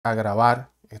a grabar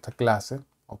esta clase,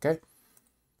 ¿ok?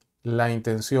 La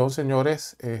intención,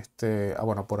 señores,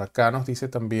 bueno, por acá nos dice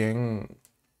también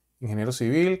ingeniero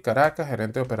civil, Caracas,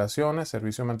 gerente de operaciones,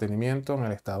 servicio de mantenimiento en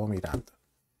el estado Miranda.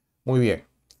 Muy bien.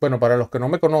 Bueno, para los que no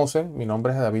me conocen, mi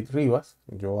nombre es David Rivas.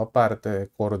 Yo, aparte de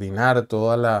coordinar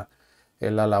toda la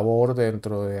labor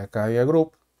dentro de Acadia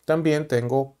Group, también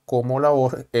tengo como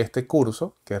labor este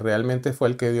curso, que realmente fue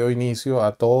el que dio inicio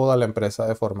a toda la empresa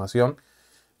de formación.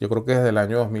 Yo creo que desde el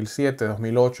año 2007,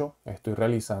 2008, estoy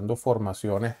realizando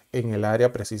formaciones en el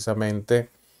área precisamente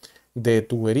de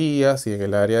tuberías y en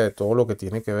el área de todo lo que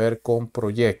tiene que ver con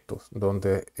proyectos,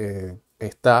 donde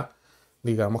está,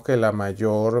 digamos que la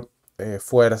mayor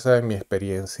fuerza en mi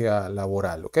experiencia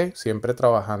laboral, ¿ok? Siempre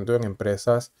trabajando en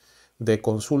empresas de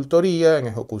consultoría, en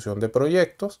ejecución de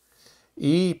proyectos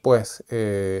y pues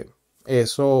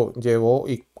eso llevó,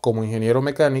 y como ingeniero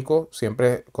mecánico,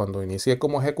 siempre cuando inicié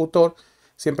como ejecutor,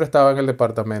 siempre estaba en el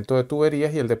departamento de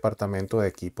tuberías y el departamento de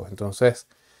equipos. Entonces,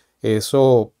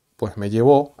 eso pues me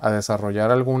llevó a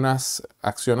desarrollar algunas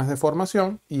acciones de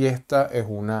formación y esta es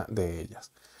una de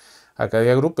ellas.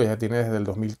 Acadia Group ya tiene desde el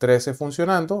 2013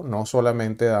 funcionando. No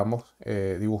solamente damos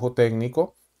dibujo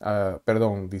técnico,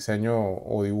 perdón, diseño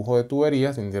o dibujo de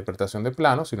tuberías, interpretación de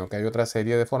planos, sino que hay otra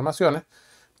serie de formaciones.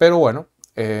 Pero bueno,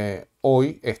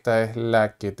 hoy esta es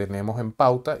la que tenemos en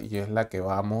pauta y es la que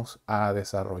vamos a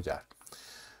desarrollar.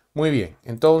 Muy bien,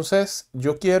 entonces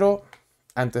yo quiero,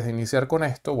 antes de iniciar con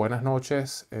esto, buenas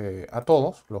noches a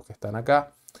todos los que están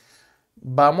acá.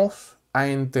 Vamos a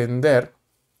entender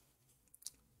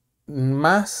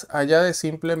más allá de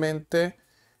simplemente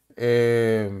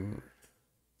eh,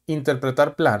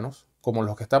 interpretar planos, como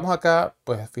los que estamos acá,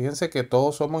 pues fíjense que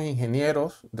todos somos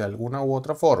ingenieros de alguna u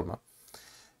otra forma.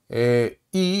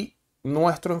 Y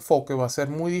nuestro enfoque va a ser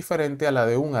muy diferente a la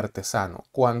de un artesano.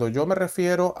 Cuando yo me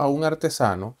refiero a un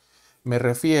artesano, me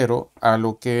refiero a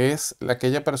lo que es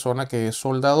aquella persona que es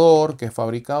soldador, que es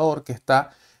fabricador, que está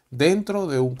dentro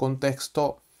de un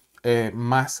contexto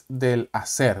más del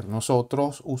hacer.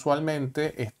 Nosotros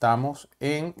usualmente estamos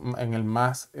en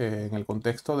el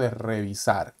contexto de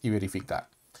revisar y verificar.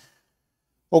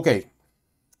 Ok,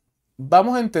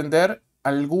 vamos a entender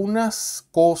algunas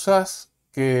cosas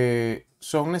que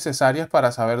son necesarias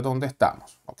para saber dónde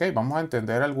estamos. Ok, vamos a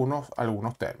entender algunos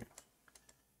términos.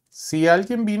 Si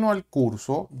alguien vino al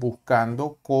curso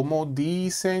buscando cómo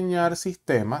diseñar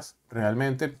sistemas,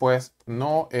 realmente pues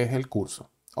no es el curso.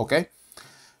 Ok,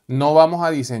 no vamos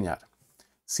a diseñar.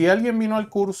 Si alguien vino al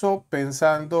curso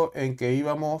pensando en que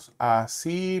íbamos a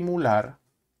simular,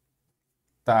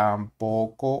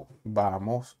 tampoco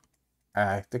vamos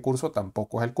a este curso,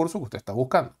 tampoco es el curso que usted está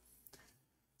buscando.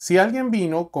 Si alguien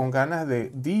vino con ganas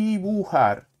de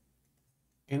dibujar,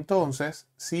 entonces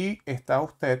sí está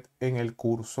usted en el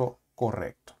curso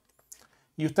correcto.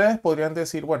 Y ustedes podrían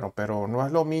decir, bueno, pero no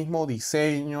es lo mismo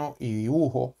diseño y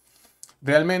dibujo.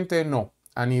 Realmente no.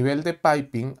 A nivel de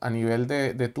piping, a nivel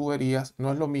de tuberías,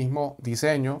 no es lo mismo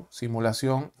diseño,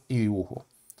 simulación y dibujo.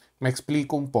 Me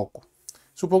explico un poco.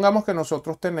 Supongamos que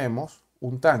nosotros tenemos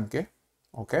un tanque,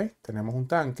 ¿ok? Tenemos un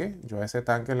tanque. Yo a ese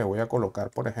tanque le voy a colocar,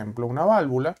 por ejemplo, una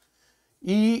válvula.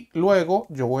 Y luego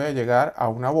yo voy a llegar a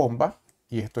una bomba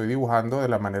y estoy dibujando de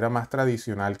la manera más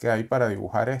tradicional que hay para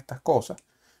dibujar estas cosas.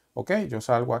 Ok, yo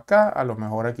salgo acá, a lo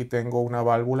mejor aquí tengo una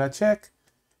válvula check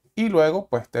y luego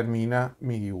pues termina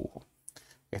mi dibujo.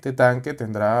 Este tanque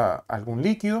tendrá algún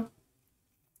líquido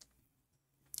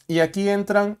y aquí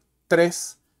entran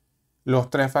los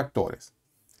tres factores.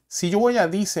 Si yo voy a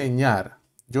diseñar,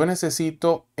 yo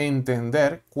necesito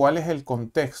entender cuál es el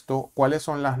contexto, cuáles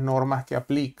son las normas que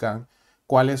aplican,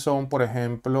 cuáles son, por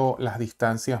ejemplo, las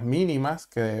distancias mínimas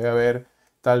que debe haber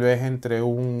tal vez entre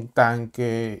un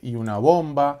tanque y una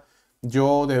bomba.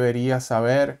 Yo debería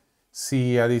saber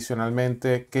si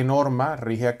adicionalmente qué norma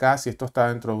rige acá, si esto está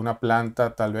dentro de una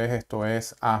planta, tal vez esto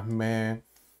es ASME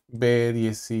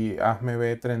ASME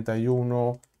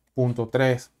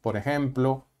B31.3, por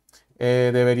ejemplo.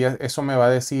 Eso me va a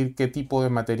decir qué tipo de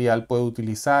material puedo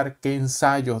utilizar, qué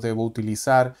ensayos debo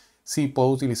utilizar, si puedo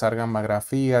utilizar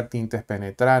gammagrafía, tintes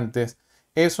penetrantes.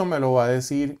 Eso me lo va a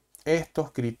decir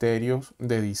estos criterios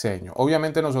de diseño.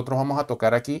 Obviamente nosotros vamos a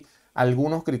tocar aquí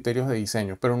algunos criterios de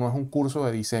diseño, pero no es un curso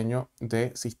de diseño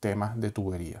de sistemas de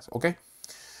tuberías, ¿ok?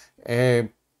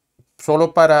 Eh,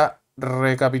 Solo para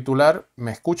recapitular,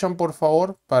 ¿me escuchan por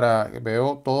favor?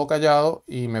 Veo todo callado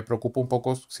y me preocupa un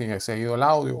poco si he seguido el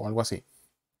audio o algo así.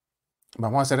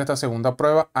 Vamos a hacer esta segunda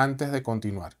prueba antes de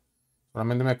continuar.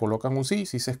 Solamente me colocan un sí,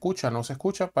 si se escucha o no se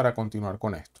escucha para continuar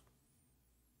con esto.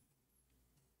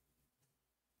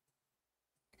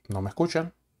 ¿No me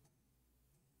escuchan?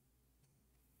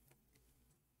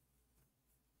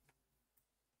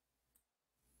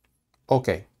 Ok,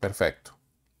 perfecto.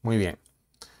 Muy bien.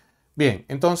 Bien,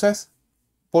 entonces,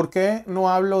 ¿por qué no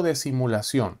hablo de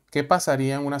simulación? ¿Qué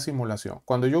pasaría en una simulación?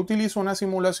 Cuando yo utilizo una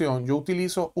simulación, yo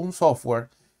utilizo un software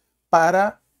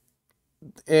para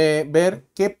ver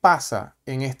qué pasa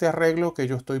en este arreglo que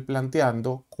yo estoy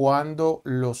planteando cuando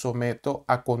lo someto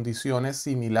a condiciones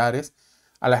similares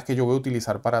a las que yo voy a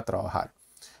utilizar para trabajar.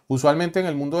 Usualmente en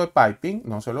el mundo de piping,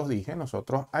 no se los dije,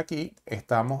 nosotros aquí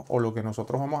estamos, o lo que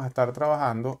nosotros vamos a estar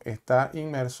trabajando está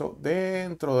inmerso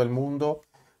dentro del mundo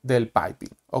del piping,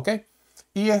 ¿ok?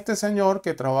 Y este señor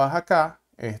que trabaja acá,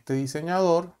 este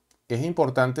diseñador, es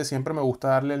importante, siempre me gusta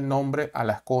darle el nombre a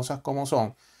las cosas como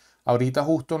son. Ahorita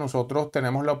justo nosotros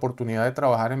tenemos la oportunidad de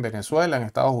trabajar en Venezuela, en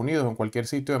Estados Unidos, en cualquier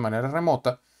sitio de manera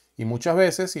remota, y muchas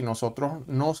veces si nosotros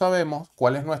no sabemos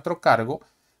cuál es nuestro cargo,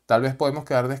 tal vez podemos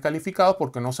quedar descalificados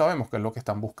porque no sabemos qué es lo que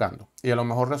están buscando. Y a lo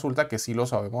mejor resulta que sí lo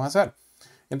sabemos hacer.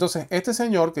 Entonces, este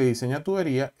señor que diseña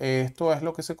tubería, esto es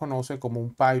lo que se conoce como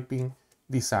un piping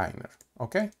designer.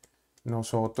 ¿Ok?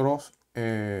 Nosotros,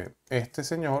 este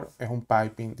señor es un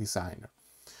piping designer.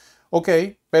 Ok,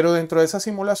 pero dentro de esa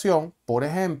simulación, por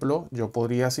ejemplo, yo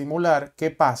podría simular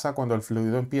qué pasa cuando el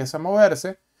fluido empieza a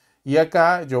moverse. Y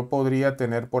acá yo podría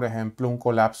tener, por ejemplo, un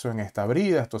colapso en esta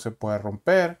brida. Esto se puede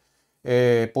romper.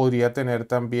 Podría tener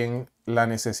también la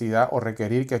necesidad o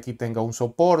requerir que aquí tenga un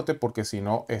soporte porque si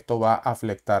no esto va a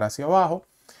flectar hacia abajo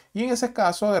y en ese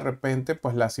caso de repente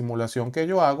pues la simulación que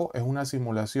yo hago es una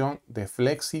simulación de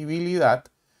flexibilidad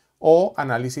o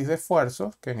análisis de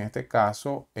esfuerzos que en este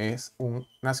caso es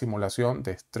una simulación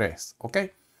de estrés, ¿ok?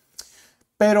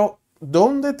 Pero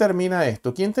 ¿dónde termina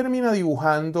esto? ¿Quién termina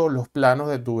dibujando los planos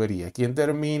de tubería? ¿Quién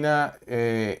termina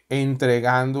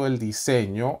entregando el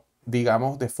diseño,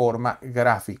 digamos, de forma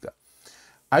gráfica?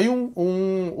 Hay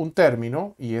un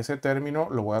término, y ese término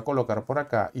lo voy a colocar por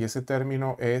acá, y ese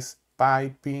término es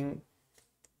piping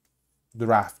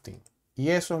drafting. Y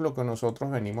eso es lo que nosotros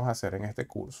venimos a hacer en este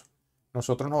curso.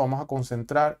 Nosotros nos vamos a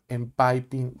concentrar en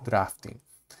piping drafting.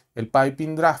 El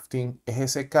piping drafting es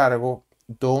ese cargo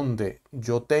donde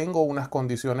yo tengo unas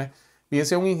condiciones, bien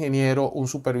sea un ingeniero, un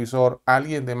supervisor,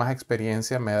 alguien de más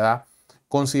experiencia me da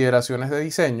consideraciones de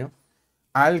diseño,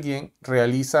 alguien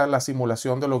realiza la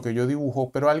simulación de lo que yo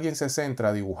dibujo, pero alguien se centra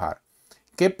a dibujar.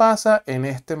 ¿Qué pasa en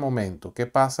este momento? ¿Qué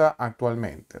pasa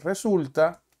actualmente?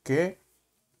 Resulta que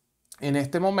en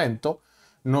este momento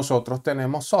nosotros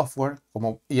tenemos software,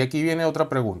 y aquí viene otra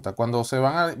pregunta. Cuando se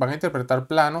van a interpretar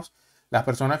planos, las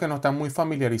personas que no están muy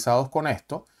familiarizados con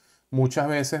esto, muchas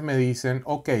veces me dicen,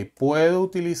 ok, ¿puedo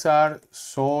utilizar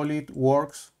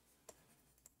SolidWorks?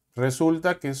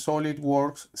 Resulta que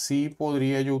SolidWorks sí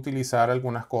podría yo utilizar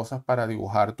algunas cosas para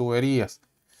dibujar tuberías,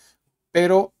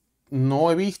 pero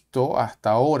no he visto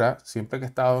hasta ahora, siempre que he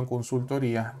estado en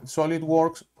consultoría,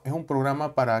 SolidWorks es un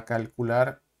programa para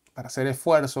calcular, para hacer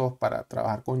esfuerzos, para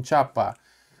trabajar con chapa,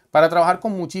 para trabajar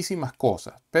con muchísimas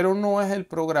cosas, pero no es el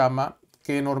programa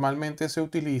que normalmente se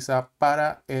utiliza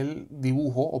para el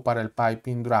dibujo o para el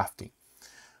piping drafting.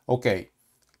 Ok,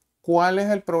 ¿cuál es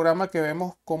el programa que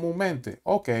vemos comúnmente?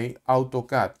 Ok,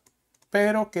 AutoCAD.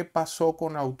 Pero ¿qué pasó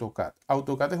con AutoCAD?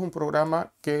 AutoCAD es un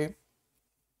programa que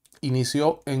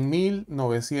inició en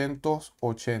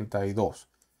 1982.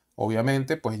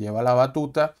 Obviamente, pues lleva la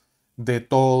batuta de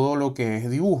todo lo que es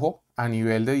dibujo a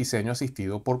nivel de diseño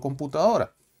asistido por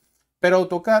computadora. Pero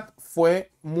AutoCAD fue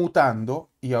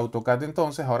mutando y AutoCAD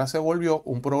entonces ahora se volvió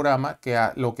un programa que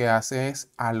lo que hace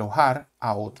es alojar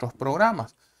a otros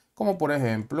programas, como por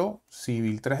ejemplo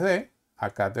Civil 3D.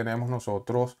 Acá tenemos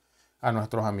nosotros a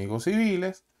nuestros amigos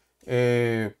civiles.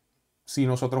 Si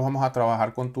nosotros vamos a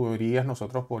trabajar con tuberías,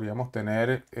 nosotros podríamos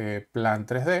tener Plan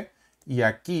 3D. Y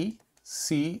aquí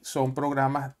sí son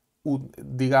programas,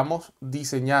 digamos,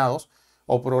 diseñados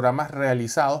o programas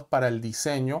realizados para el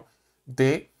diseño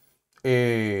de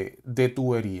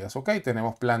tuberías. Ok,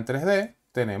 tenemos Plan 3D,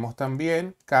 tenemos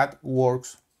también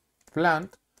CADWorks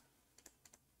Plant.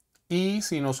 Y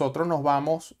si nosotros nos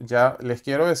vamos, ya les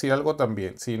quiero decir algo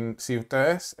también. Si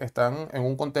ustedes están en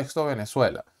un contexto de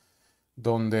Venezuela,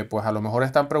 donde pues a lo mejor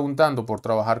están preguntando por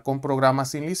trabajar con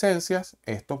programas sin licencias,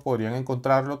 esto podrían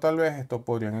encontrarlo tal vez, esto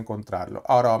podrían encontrarlo.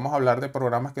 Ahora vamos a hablar de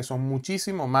programas que son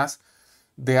muchísimo más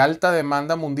de alta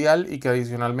demanda mundial y que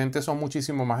adicionalmente son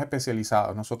muchísimo más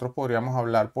especializados. Nosotros podríamos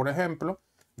hablar, por ejemplo,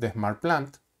 de Smart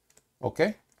Plant, ¿ok?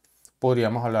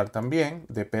 Podríamos hablar también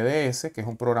de PDS, que es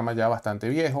un programa ya bastante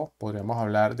viejo. Podríamos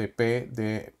hablar de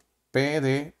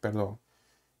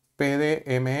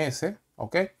PDMS,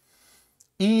 ¿ok?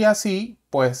 Y así,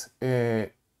 pues,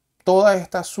 toda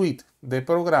esta suite de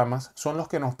programas son los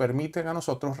que nos permiten a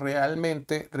nosotros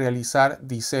realmente realizar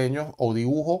diseños o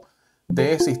dibujos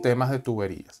de sistemas de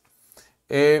tuberías.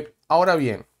 Ahora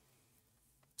bien,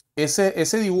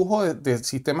 ese dibujo de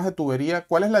sistemas de tubería,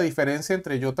 ¿cuál es la diferencia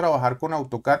entre yo trabajar con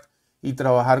AutoCAD y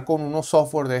trabajar con unos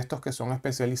software de estos que son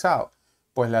especializados?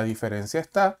 Pues la diferencia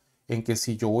está en que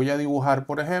si yo voy a dibujar,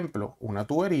 por ejemplo, una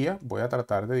tubería, voy a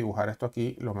tratar de dibujar esto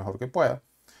aquí lo mejor que pueda.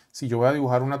 Si yo voy a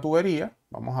dibujar una tubería,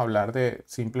 vamos a hablar de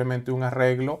simplemente un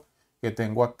arreglo que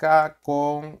tengo acá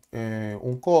con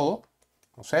un codo,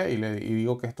 no sé, y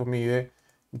digo que esto mide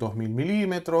 2000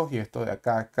 milímetros y esto de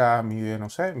acá a acá mide, no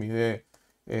sé, mide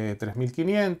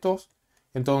 3500.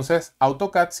 Entonces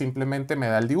AutoCAD simplemente me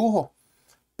da el dibujo.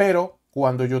 Pero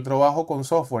cuando yo trabajo con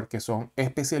software que son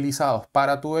especializados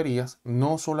para tuberías,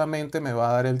 no solamente me va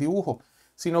a dar el dibujo,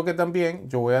 sino que también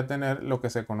yo voy a tener lo que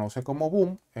se conoce como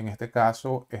BOOM. En este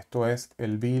caso, esto es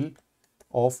el Bill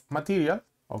of Material,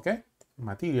 ¿ok?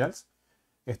 Materials.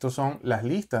 Estos son las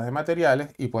listas de materiales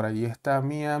y por allí está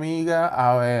mi amiga,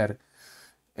 a ver,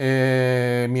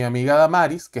 mi amiga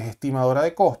Damaris, que es estimadora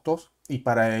de costos, y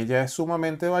para ella es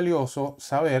sumamente valioso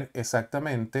saber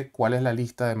exactamente cuál es la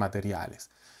lista de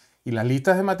materiales. Y las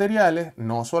listas de materiales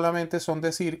no solamente son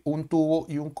decir un tubo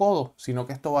y un codo, sino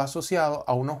que esto va asociado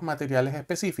a unos materiales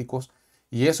específicos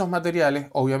y esos materiales,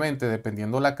 obviamente,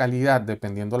 dependiendo la calidad,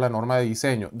 dependiendo la norma de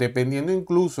diseño, dependiendo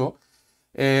incluso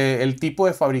el tipo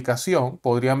de fabricación,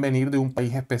 podrían venir de un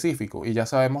país específico y ya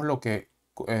sabemos lo que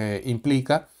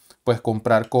implica pues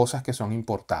comprar cosas que son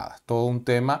importadas. Todo un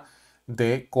tema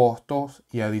de costos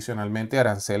y adicionalmente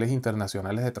aranceles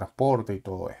internacionales de transporte y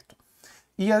todo esto.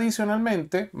 Y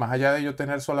adicionalmente, más allá de yo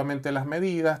tener solamente las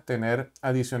medidas, tener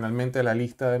adicionalmente la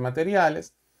lista de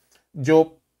materiales,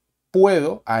 yo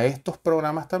puedo a estos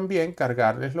programas también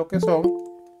cargarles lo que son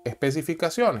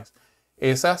especificaciones.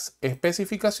 Esas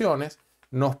especificaciones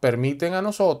nos permiten a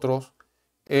nosotros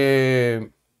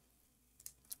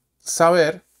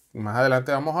saber, más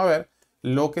adelante vamos a ver,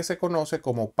 lo que se conoce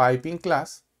como piping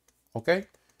class, ¿ok?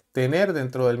 Tener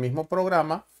dentro del mismo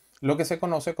programa lo que se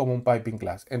conoce como un piping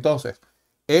class. Entonces,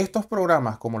 estos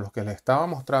programas como los que les estaba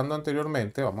mostrando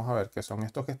anteriormente, vamos a ver que son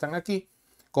estos que están aquí,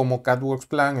 como CADWorks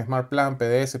Plan, Smart Plan,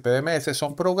 PDS, PDMS,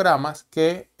 son programas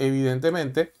que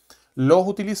evidentemente los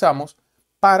utilizamos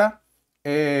para,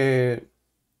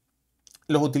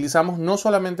 los utilizamos no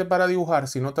solamente para dibujar,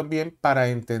 sino también para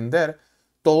entender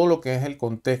todo lo que es el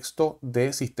contexto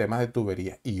de sistemas de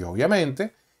tubería. Y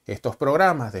obviamente, estos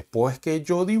programas, después que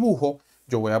yo dibujo,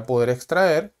 yo voy a poder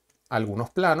extraer algunos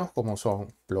planos como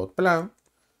son Plot Plan,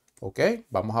 ¿ok?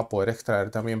 Vamos a poder extraer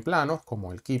también planos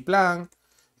como el Key Plan,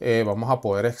 vamos a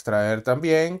poder extraer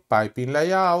también Piping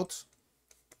Layouts,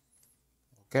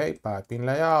 ¿ok? Piping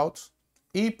Layouts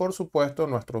y por supuesto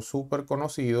nuestros súper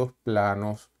conocidos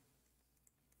planos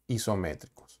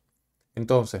isométricos.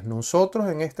 Entonces, nosotros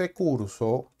en este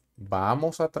curso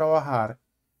vamos a trabajar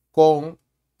con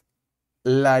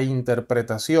la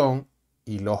interpretación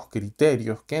y los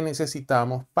criterios que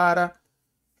necesitamos para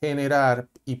generar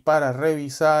y para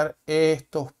revisar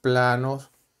estos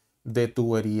planos de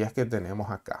tuberías que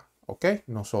tenemos acá. ¿Ok?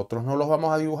 Nosotros no los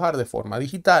vamos a dibujar de forma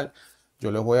digital.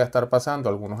 Yo les voy a estar pasando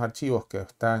algunos archivos que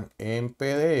están en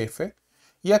PDF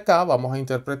y acá vamos a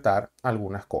interpretar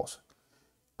algunas cosas.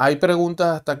 ¿Hay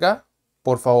preguntas hasta acá?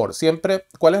 Por favor, siempre,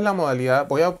 ¿cuál es la modalidad?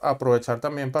 Voy a aprovechar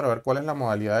también para ver cuál es la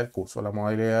modalidad del curso. La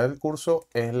modalidad del curso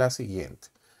es la siguiente.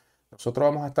 Nosotros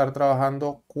vamos a estar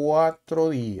trabajando 4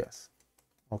 días.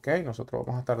 ¿Ok? Nosotros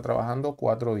vamos a estar trabajando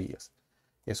 4 días.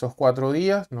 Esos 4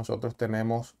 días nosotros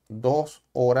tenemos 2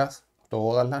 horas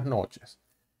todas las noches.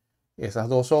 Esas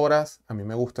 2 horas a mí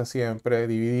me gusta siempre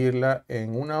dividirla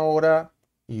en 1 hora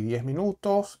y 10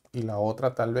 minutos y la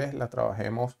otra tal vez la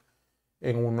trabajemos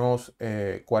en unos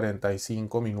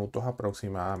 45 minutos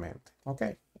aproximadamente. ¿Ok?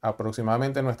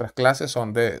 Aproximadamente nuestras clases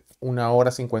son de 1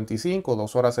 hora 55,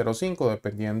 2 horas 05,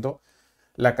 dependiendo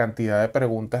la cantidad de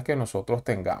preguntas que nosotros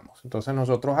tengamos. Entonces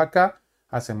nosotros acá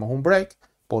hacemos un break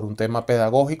por un tema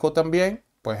pedagógico también,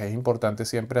 pues es importante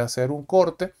siempre hacer un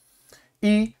corte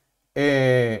y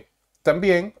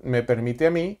también me permite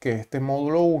a mí que este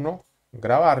módulo 1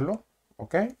 grabarlo,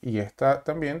 ¿ok? Y esta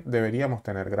también deberíamos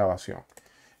tener grabación.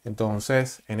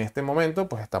 Entonces, en este momento,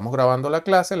 pues estamos grabando la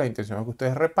clase, la intención es que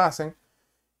ustedes repasen.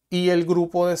 Y el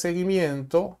grupo de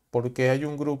seguimiento, ¿por qué hay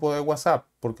un grupo de WhatsApp?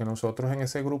 Porque nosotros en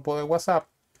ese grupo de WhatsApp,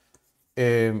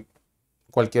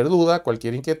 cualquier duda,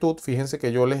 cualquier inquietud, fíjense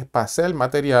que yo les pasé el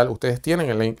material, ustedes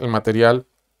tienen el material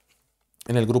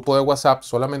en el grupo de WhatsApp,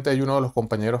 solamente hay uno de los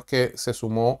compañeros que se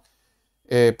sumó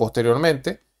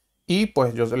posteriormente y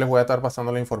pues yo les voy a estar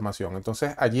pasando la información.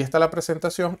 Entonces, allí está la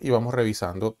presentación y vamos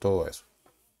revisando todo eso.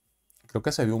 Creo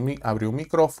que abrió un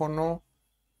micrófono.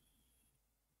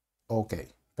 Ok,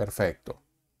 perfecto.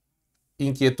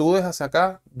 ¿Inquietudes hacia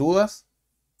acá? ¿Dudas?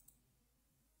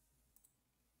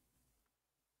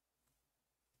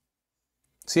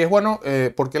 Sí es bueno,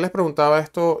 ¿por qué les preguntaba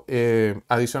esto?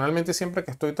 Adicionalmente, siempre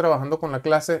que estoy trabajando con la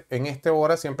clase, en esta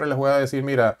hora siempre les voy a decir,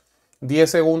 mira, 10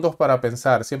 segundos para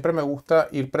pensar. Siempre me gusta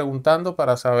ir preguntando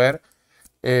para saber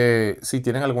si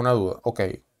tienen alguna duda. Ok,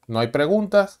 no hay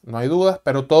preguntas, no hay dudas,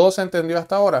 pero todo se entendió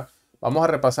hasta ahora. Vamos a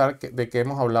repasar de qué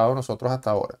hemos hablado nosotros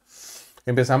hasta ahora.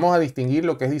 Empezamos a distinguir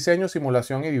lo que es diseño,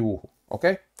 simulación y dibujo. ¿Ok?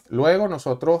 Luego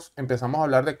nosotros empezamos a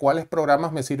hablar de cuáles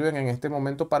programas me sirven en este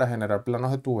momento para generar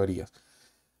planos de tuberías.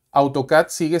 AutoCAD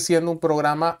sigue siendo un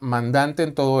programa mandante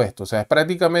en todo esto. O sea, es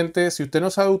prácticamente, si usted no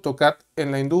sabe AutoCAD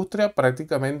en la industria,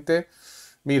 prácticamente,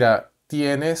 mira,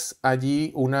 tienes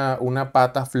allí una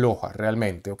pata floja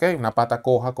realmente, ¿ok? Una pata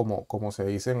coja, como se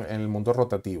dice en el mundo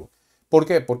rotativo. ¿Por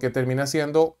qué? Porque termina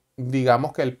siendo,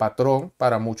 digamos que el patrón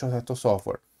para muchos de estos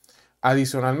software.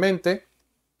 Adicionalmente,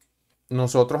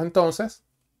 nosotros entonces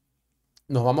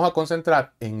nos vamos a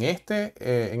concentrar en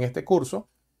este curso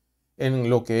en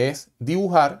lo que es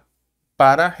dibujar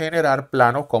para generar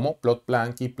planos como plot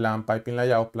plan, key plan, piping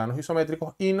layout, planos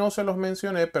isométricos. Y no se los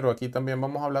mencioné, pero aquí también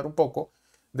vamos a hablar un poco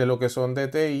de lo que son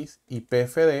DTIs y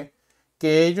PFD,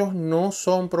 que ellos no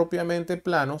son propiamente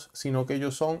planos, sino que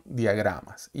ellos son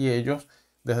diagramas. Y ellos,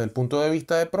 desde el punto de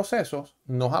vista de procesos,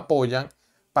 nos apoyan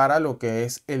para lo que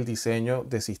es el diseño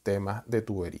de sistemas de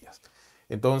tuberías.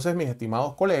 Entonces, mis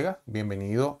estimados colegas,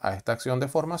 bienvenidos a esta acción de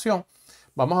formación.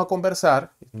 Vamos a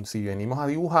conversar, si venimos a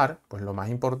dibujar, pues lo más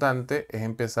importante es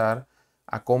empezar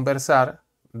a conversar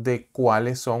de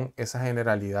cuáles son esas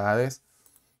generalidades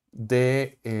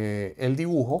de el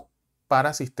dibujo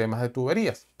para sistemas de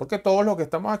tuberías. Porque todos los que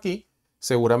estamos aquí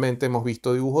seguramente hemos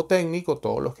visto dibujo técnico,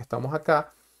 todos los que estamos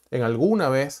acá en alguna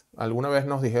vez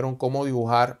nos dijeron cómo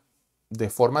dibujar de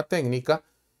forma técnica,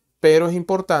 pero es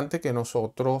importante que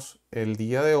nosotros el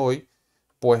día de hoy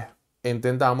pues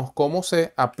entendamos cómo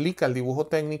se aplica el dibujo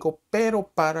técnico, pero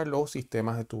para los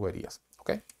sistemas de tuberías.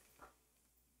 ¿Ok?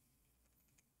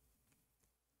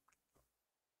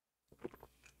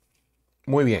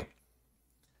 Muy bien.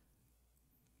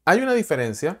 Hay una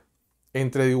diferencia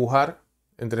entre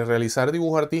entre realizar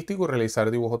dibujo artístico y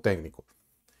realizar dibujo técnico.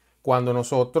 Cuando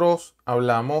nosotros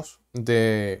hablamos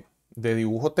de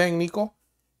dibujo técnico,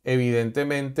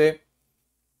 evidentemente,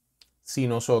 si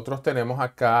nosotros tenemos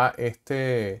acá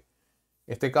este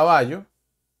caballo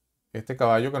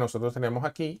que nosotros tenemos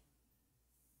aquí,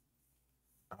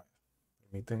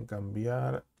 permiten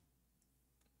cambiar.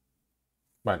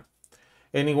 Bueno,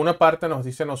 en ninguna parte nos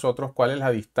dice a nosotros cuál es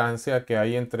la distancia que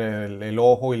hay entre el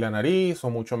ojo y la nariz, o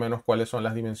mucho menos cuáles son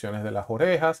las dimensiones de las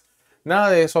orejas. Nada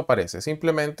de eso aparece.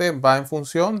 Simplemente va en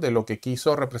función de lo que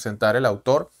quiso representar el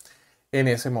autor en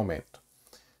ese momento.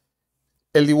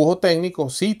 El dibujo técnico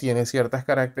sí tiene ciertas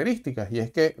características, y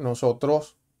es que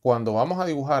nosotros, cuando vamos a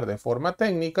dibujar de forma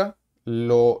técnica,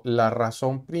 la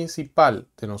razón principal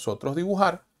de nosotros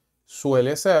dibujar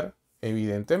suele ser,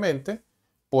 evidentemente,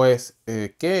 pues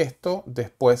que esto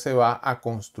después se va a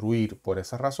construir. Por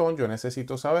esa razón yo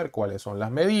necesito saber cuáles son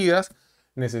las medidas,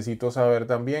 necesito saber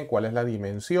también cuál es la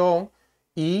dimensión,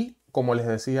 y como les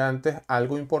decía antes,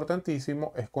 algo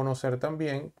importantísimo es conocer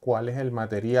también cuál es el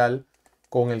material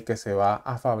con el que se va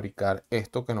a fabricar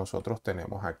esto que nosotros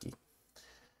tenemos aquí.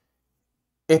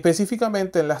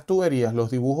 Específicamente en las tuberías, los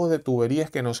dibujos de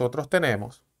tuberías que nosotros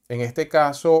tenemos, en este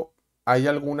caso hay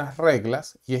algunas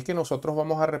reglas, y es que nosotros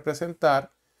vamos a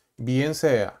representar bien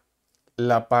sea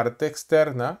la parte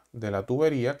externa de la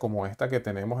tubería, como esta que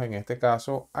tenemos en este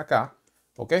caso acá,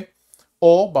 ¿ok?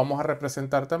 O vamos a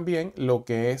representar también lo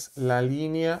que es la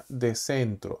línea de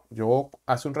centro. Yo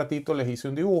hace un ratito les hice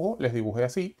un dibujo, les dibujé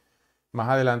así. Más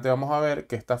adelante vamos a ver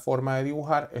que esta forma de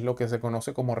dibujar es lo que se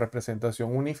conoce como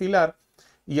representación unifilar.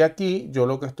 Y aquí yo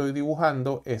lo que estoy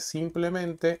dibujando es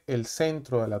simplemente el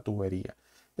centro de la tubería.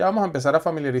 Ya vamos a empezar a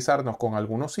familiarizarnos con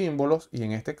algunos símbolos, y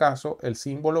en este caso el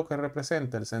símbolo que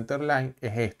representa el center line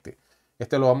es este.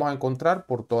 Este lo vamos a encontrar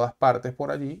por todas partes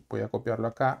por allí. Voy a copiarlo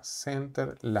acá,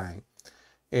 center line.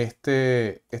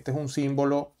 Este es un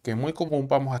símbolo que es muy común,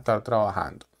 vamos a estar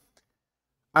trabajando.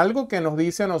 Algo que nos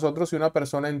dice a nosotros si una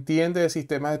persona entiende de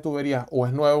sistemas de tuberías o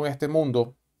es nuevo en este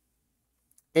mundo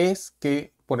es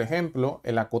que, por ejemplo,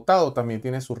 el acotado también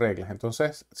tiene sus reglas.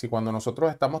 Entonces, si cuando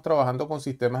nosotros estamos trabajando con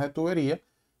sistemas de tubería,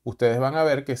 ustedes van a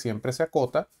ver que siempre se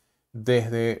acota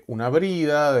desde una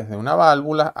brida, desde una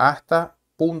válvula hasta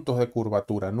puntos de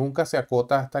curvatura. Nunca se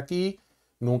acota hasta aquí,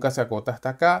 nunca se acota hasta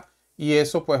acá. Y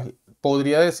eso pues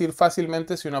podría decir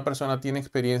fácilmente si una persona tiene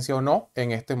experiencia o no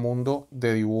en este mundo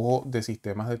de dibujo de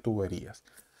sistemas de tuberías.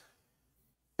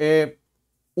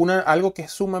 Algo que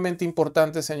es sumamente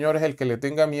importante, señores, el que le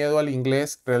tenga miedo al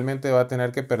inglés realmente va a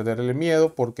tener que perder el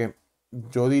miedo, porque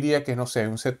yo diría que, no sé,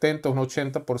 un 70, un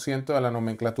 80% de la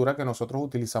nomenclatura que nosotros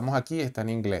utilizamos aquí está en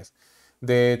inglés.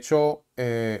 De hecho,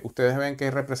 ustedes ven que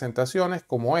hay representaciones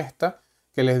como esta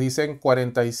que les dicen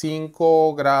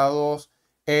 45 grados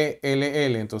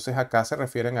ELL. Entonces acá se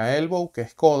refieren a elbow, que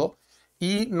es codo.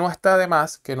 Y no está de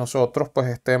más que nosotros pues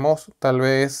estemos tal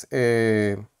vez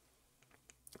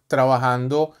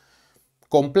trabajando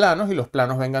con planos y los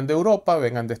planos vengan de Europa,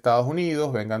 vengan de Estados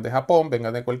Unidos, vengan de Japón,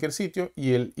 vengan de cualquier sitio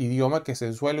y el idioma que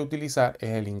se suele utilizar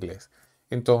es el inglés.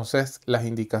 Entonces las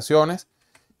indicaciones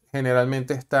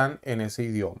generalmente están en ese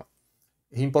idioma.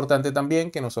 Es importante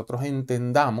también que nosotros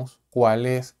entendamos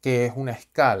qué es una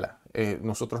escala.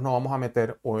 Nosotros no vamos a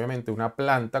meter obviamente una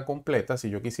planta completa. Si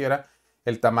yo quisiera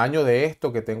el tamaño de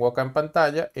esto que tengo acá en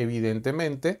pantalla,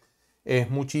 evidentemente es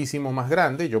muchísimo más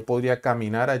grande. Yo podría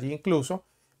caminar allí incluso.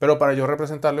 Pero para yo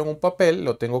representarlo en un papel,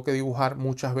 lo tengo que dibujar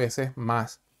muchas veces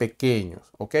más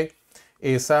pequeños, ¿ok?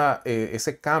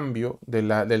 Ese cambio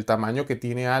del tamaño que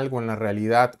tiene algo en la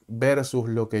realidad versus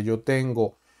lo que yo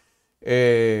tengo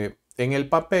en el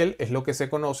papel es lo que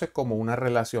se conoce como una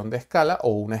relación de escala o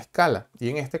una escala. Y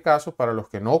en este caso, para los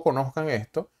que no conozcan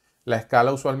esto, la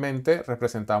escala usualmente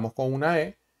representamos con una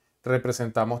E.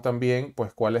 Representamos también,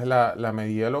 pues, cuál es la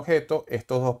medida del objeto.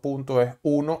 Estos dos puntos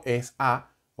uno es A.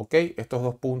 ¿Ok? Estos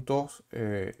dos puntos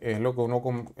es lo que uno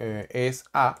es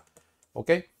A.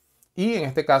 ¿Ok? Y en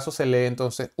este caso se lee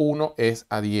entonces 1 es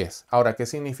a 10. Ahora, ¿qué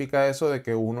significa eso de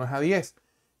que 1 es a 10?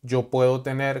 Yo puedo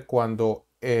tener cuando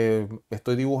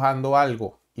estoy dibujando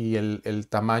algo y el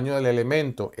tamaño del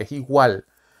elemento es igual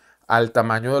al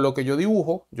tamaño de lo que yo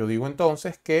digo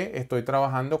entonces que estoy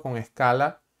trabajando con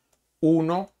escala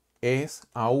 1 es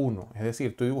a 1. Es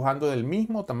decir, estoy dibujando del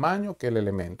mismo tamaño que el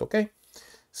elemento. ¿Ok?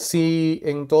 Si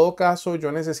en todo caso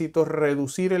yo necesito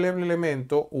reducir el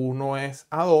elemento, 1 es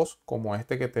a 2, como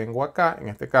este que tengo acá. En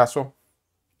este caso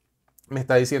me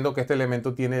está diciendo que este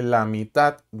elemento tiene la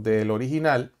mitad del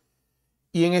original.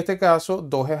 Y en este caso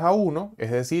 2 es a 1,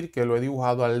 es decir, que lo he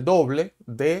dibujado al doble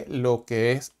de lo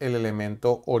que es el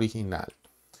elemento original.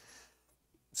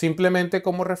 Simplemente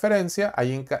como referencia,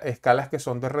 hay escalas que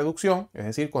son de reducción, es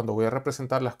decir, cuando voy a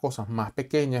representar las cosas más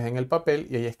pequeñas en el papel,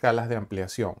 y hay escalas de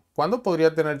ampliación. ¿Cuándo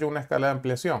podría tener yo una escala de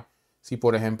ampliación? Si,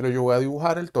 por ejemplo, yo voy a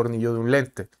dibujar el tornillo de un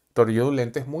lente. El tornillo de un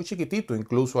lente es muy chiquitito,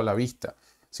 incluso a la vista.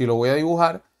 Si lo voy a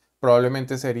dibujar,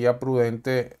 probablemente sería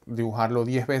prudente dibujarlo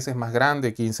 10 veces más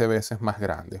grande, 15 veces más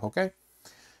grande. ¿Ok?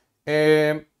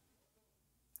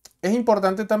 Es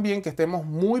importante también que estemos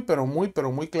muy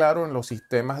claros en los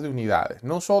sistemas de unidades.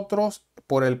 Nosotros,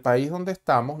 por el país donde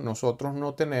estamos, nosotros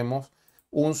no tenemos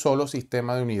un solo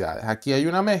sistema de unidades. Aquí hay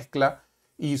una mezcla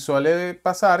y suele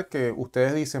pasar que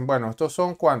ustedes dicen, bueno, ¿estos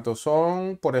son cuántos?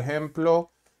 Son, por ejemplo,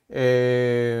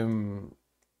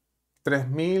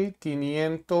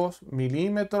 3.500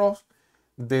 milímetros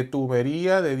de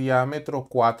tubería de diámetro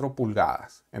 4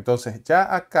 pulgadas. Entonces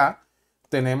ya acá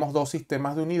tenemos dos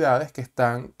sistemas de unidades que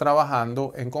están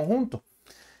trabajando en conjunto.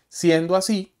 Siendo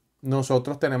así,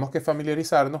 nosotros tenemos que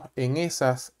familiarizarnos en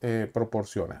esas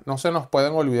proporciones. No se nos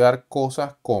pueden olvidar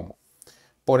cosas como,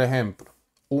 por ejemplo,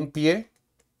 un pie,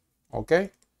 ¿ok?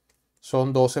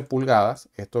 Son 12 pulgadas.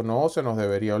 Esto no se nos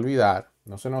debería olvidar.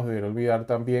 No se nos debería olvidar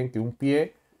también que un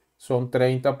pie son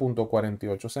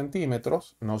 30.48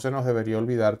 centímetros. No se nos debería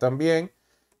olvidar también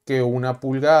que una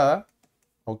pulgada,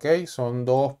 ¿ok? Son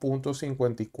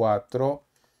 2.54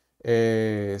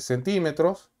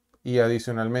 centímetros y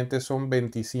adicionalmente son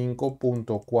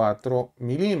 25.4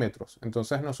 milímetros.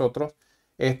 Entonces nosotros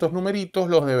estos numeritos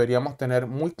los deberíamos tener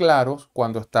muy claros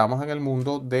cuando estamos en el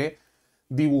mundo de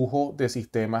dibujo de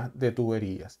sistemas de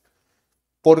tuberías.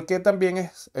 ¿Por qué también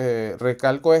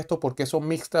recalco esto? ¿Por qué son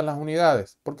mixtas las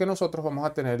unidades? Porque nosotros vamos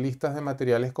a tener listas de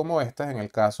materiales como estas en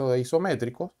el caso de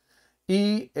isométricos.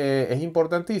 Y es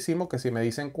importantísimo que si me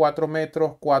dicen 4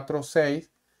 metros, 4, 6,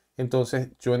 entonces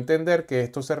yo entender que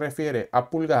esto se refiere a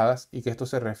pulgadas y que esto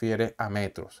se refiere a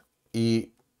metros.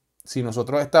 Y si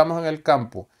nosotros estamos en el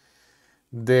campo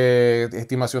de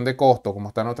estimación de costo, como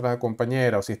están otras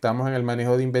compañeras, o si estamos en el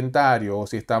manejo de inventario, o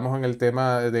si estamos en el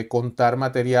tema de contar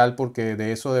material, porque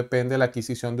de eso depende la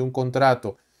adquisición de un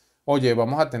contrato, oye,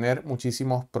 vamos a tener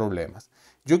muchísimos problemas.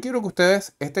 Yo quiero que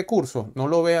ustedes este curso no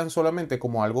lo vean solamente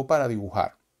como algo para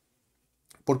dibujar.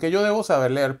 Porque yo debo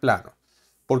saber leer planos.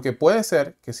 Porque puede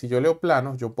ser que si yo leo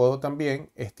planos, yo puedo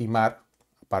también estimar,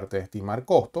 aparte de estimar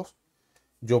costos,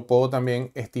 yo puedo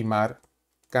también estimar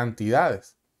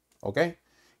cantidades. ¿Ok?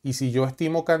 Y si yo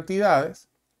estimo cantidades,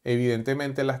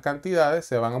 evidentemente las cantidades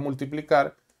se van a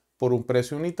multiplicar por un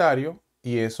precio unitario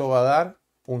y eso va a dar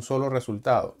un solo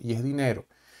resultado y es dinero.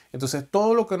 Entonces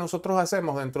todo lo que nosotros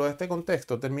hacemos dentro de este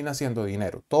contexto termina siendo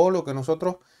dinero. Todo lo que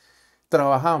nosotros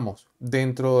trabajamos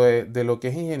dentro de lo que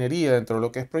es ingeniería, dentro de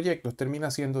lo que es proyectos, termina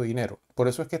siendo dinero. Por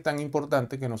eso es que es tan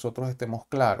importante que nosotros estemos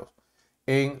claros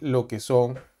en lo que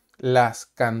son las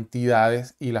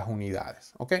cantidades y las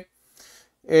unidades. ¿Ok?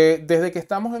 Desde que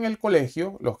estamos en el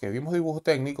colegio, los que vimos dibujo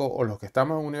técnico o los que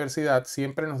estamos en universidad,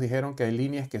 siempre nos dijeron que hay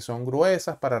líneas que son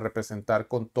gruesas para representar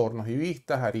contornos y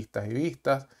vistas, aristas y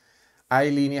vistas. Hay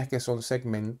líneas que son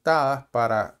segmentadas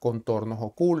para contornos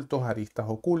ocultos, aristas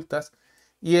ocultas.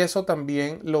 Y eso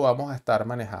también lo vamos a estar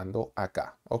manejando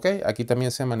acá. ¿Ok? Aquí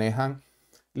también se manejan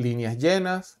líneas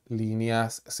llenas,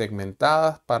 líneas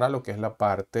segmentadas para lo que es la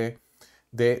parte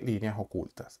de líneas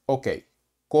ocultas. Ok.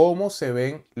 ¿Cómo se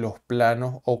ven los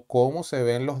planos o cómo se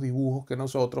ven los dibujos que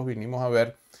nosotros vinimos a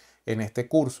ver en este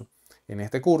curso? En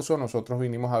este curso nosotros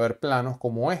vinimos a ver planos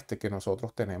como este que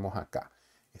nosotros tenemos acá.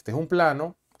 Este es un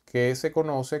plano que se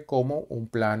conoce como un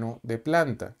plano de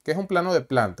planta. ¿Qué es un plano de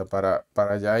planta?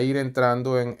 Para ya ir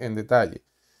entrando en detalle.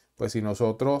 Pues si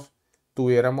nosotros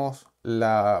tuviéramos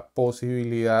la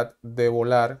posibilidad de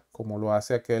volar, como lo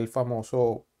hace aquel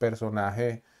famoso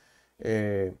personaje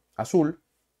azul,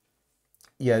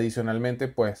 y adicionalmente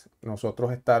pues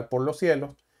nosotros estar por los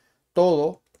cielos,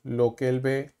 todo lo que él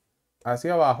ve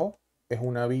hacia abajo es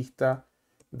una vista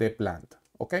de planta.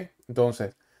 ¿Ok?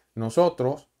 Entonces,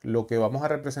 nosotros lo que vamos a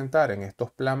representar en estos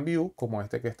plan view, como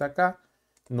este que está acá,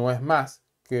 no es más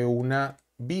que una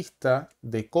vista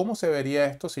de cómo se vería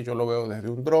esto si yo lo veo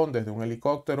desde un dron, desde un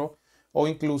helicóptero o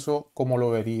incluso como lo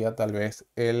vería tal vez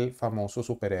el famoso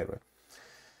superhéroe.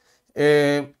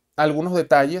 Algunos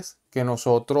detalles que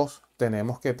nosotros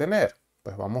tenemos que tener.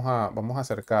 Pues vamos a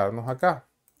acercarnos acá.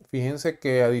 Fíjense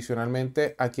que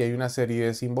adicionalmente aquí hay una serie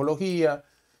de simbología.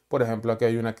 Por ejemplo, aquí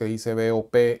hay una que dice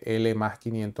BOP-L más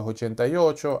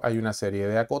 588. Hay una serie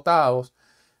de acotados.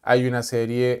 Hay una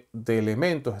serie de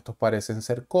elementos. Estos parecen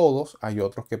ser codos. Hay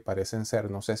otros que parecen ser,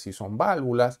 no sé si son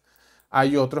válvulas.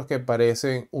 Hay otros que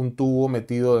parecen un tubo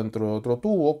metido dentro de otro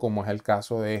tubo, como es el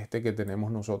caso de este que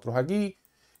tenemos nosotros aquí.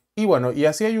 Y bueno, y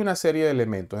así hay una serie de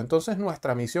elementos. Entonces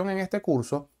nuestra misión en este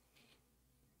curso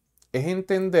es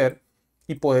entender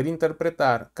y poder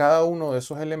interpretar cada uno de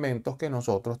esos elementos que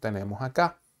nosotros tenemos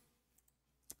acá.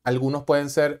 Algunos pueden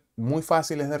ser muy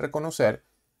fáciles de reconocer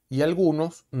y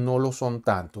algunos no lo son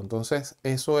tanto. Entonces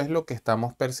eso es lo que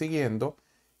estamos persiguiendo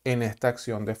en esta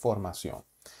acción de formación.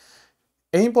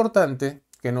 Es importante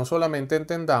que no solamente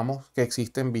entendamos que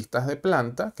existen vistas de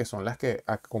planta, que son las que,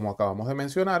 como acabamos de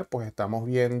mencionar, pues estamos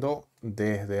viendo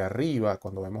desde arriba.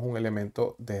 Cuando vemos un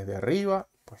elemento desde arriba,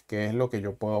 pues qué es lo que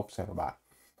yo puedo observar.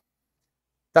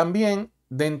 También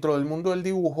dentro del mundo del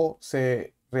dibujo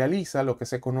se realiza lo que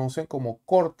se conocen como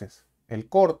cortes. El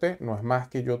corte no es más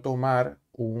que yo tomar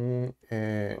un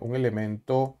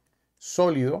elemento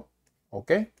sólido,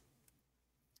 ¿ok?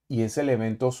 Y ese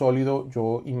elemento sólido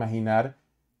yo imaginar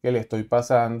que le estoy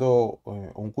pasando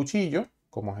un cuchillo,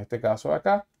 como es este caso de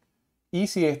acá. Y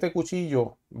si este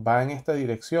cuchillo va en esta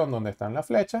dirección donde están las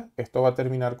flechas, esto va a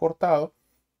terminar cortado.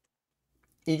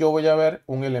 Y yo voy a ver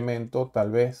un elemento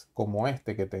tal vez como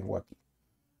este que tengo aquí.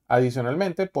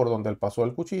 Adicionalmente, por donde pasó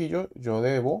el cuchillo, yo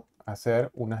debo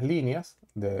hacer unas líneas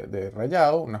de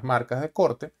rayado, unas marcas de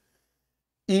corte.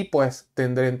 Y pues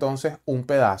tendré entonces un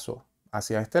pedazo.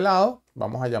 Hacia este lado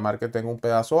vamos a llamar que tengo un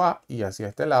pedazo A y hacia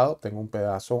este lado tengo un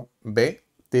pedazo B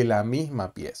de la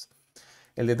misma pieza.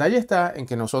 El detalle está en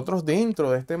que nosotros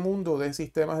dentro de este mundo de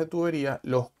sistemas de tubería,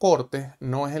 los cortes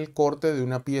no es el corte de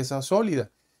una pieza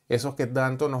sólida. Esos que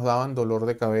tanto nos daban dolor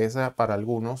de cabeza para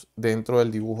algunos dentro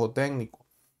del dibujo técnico.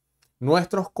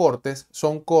 Nuestros cortes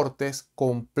son cortes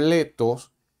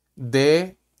completos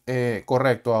de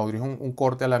correcto, Audrey, es un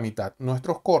corte a la mitad.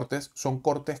 Nuestros cortes son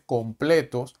cortes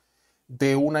completos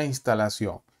de una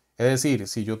instalación. Es decir,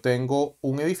 si yo tengo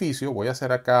un edificio, voy a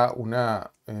hacer acá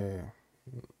una,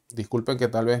 disculpen que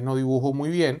tal vez no dibujo muy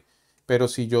bien, pero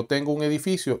si yo tengo un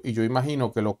edificio y yo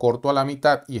imagino que lo corto a la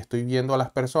mitad y estoy viendo a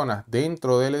las personas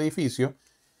dentro del edificio,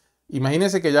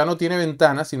 imagínense que ya no tiene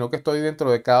ventanas, sino que estoy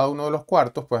dentro de cada uno de los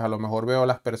cuartos, pues a lo mejor veo a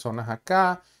las personas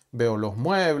acá, veo los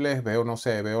muebles, veo, no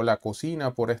sé, veo la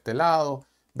cocina por este lado,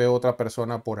 veo otra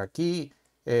persona por aquí,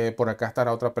 por acá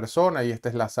estará otra persona y esta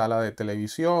es la sala de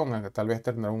televisión, tal vez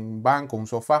tendrá un banco, un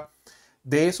sofá.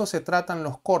 De eso se tratan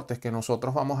los cortes que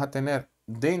nosotros vamos a tener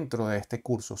dentro de este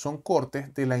curso. Son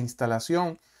cortes de la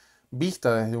instalación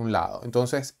vista desde un lado.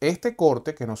 Entonces, este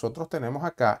corte que nosotros tenemos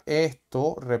acá,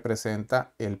 esto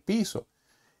representa el piso.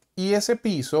 Y ese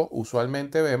piso,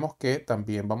 usualmente vemos que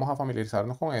también vamos a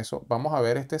familiarizarnos con eso. Vamos a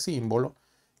ver este símbolo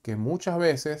que muchas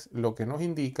veces lo que nos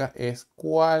indica es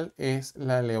cuál es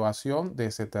la elevación de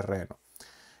ese terreno.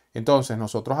 Entonces,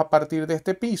 nosotros a partir de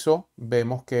este piso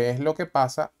vemos qué es lo que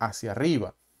pasa hacia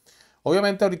arriba.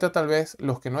 Obviamente ahorita tal vez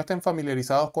los que no estén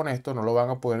familiarizados con esto no lo van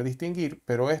a poder distinguir,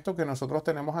 pero esto que nosotros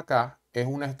tenemos acá es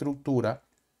una estructura,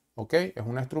 ¿ok? Es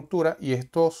una estructura y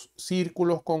estos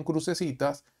círculos con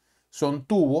crucecitas son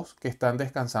tubos que están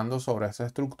descansando sobre esa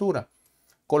estructura.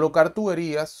 Colocar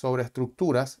tuberías sobre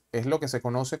estructuras es lo que se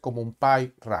conoce como un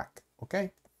pipe rack, ¿ok?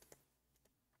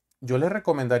 Yo les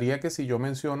recomendaría que si yo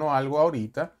menciono algo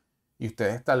ahorita y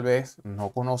ustedes tal vez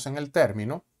no conocen el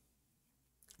término,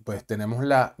 pues tenemos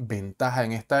la ventaja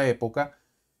en esta época,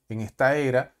 en esta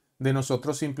era, de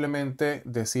nosotros simplemente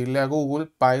decirle a Google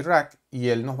Pi Rack y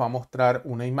él nos va a mostrar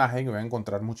una imagen y va a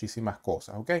encontrar muchísimas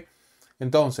cosas, ¿ok?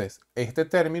 Entonces, este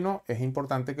término es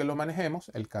importante que lo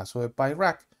manejemos, el caso de Pi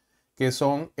Rack, que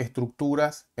son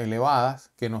estructuras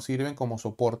elevadas que nos sirven como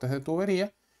soportes de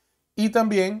tubería, y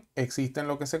también existen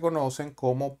lo que se conocen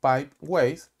como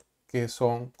pipeways, que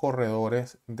son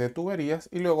corredores de tuberías,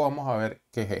 y luego vamos a ver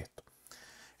qué es esto.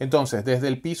 Entonces, desde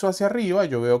el piso hacia arriba,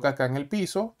 yo veo que acá en el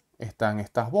piso están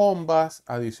estas bombas.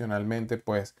 Adicionalmente,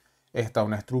 pues, está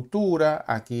una estructura.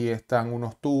 Aquí están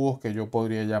unos tubos que yo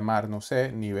podría llamar, no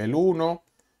sé, nivel 1,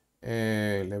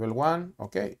 level 1,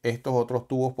 ¿ok? Estos otros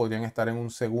tubos podrían estar en un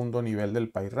segundo nivel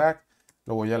del pipe rack.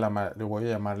 Lo voy a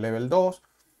llamar level 2.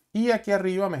 Y aquí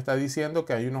arriba me está diciendo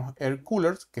que hay unos air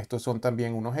coolers, que estos son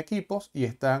también unos equipos y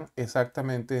están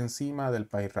exactamente encima del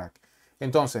pipe rack.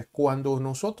 Entonces, cuando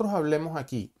nosotros hablemos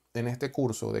aquí en este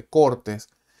curso de cortes,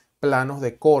 planos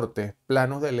de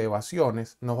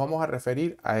elevaciones, nos vamos a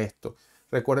referir a esto.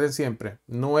 Recuerden siempre,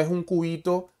 no es un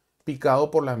cubito picado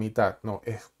por la mitad, no,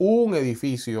 es un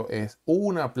edificio, es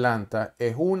una planta,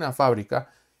 es una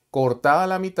fábrica cortada a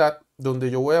la mitad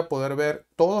donde yo voy a poder ver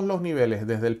todos los niveles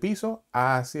desde el piso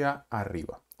hacia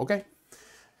arriba, ¿ok?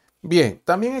 Bien,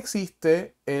 también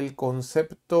existe el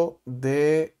concepto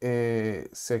de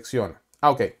sección.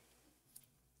 Ok.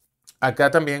 Acá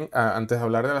también, antes de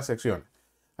hablar de la sección,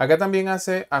 acá también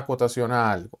hace acotación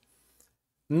a algo.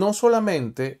 No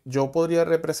solamente yo podría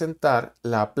representar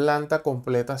la planta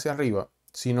completa hacia arriba,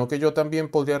 sino que yo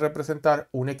también podría representar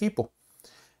un equipo,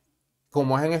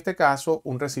 como es en este caso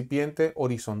un recipiente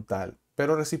horizontal.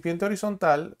 Pero recipiente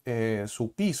horizontal,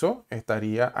 su piso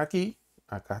estaría aquí.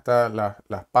 Acá están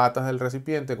las patas del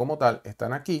recipiente como tal,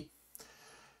 están aquí.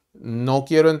 No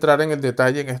quiero entrar en el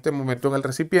detalle en este momento en el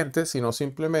recipiente, sino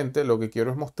simplemente lo que quiero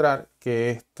es mostrar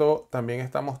que esto también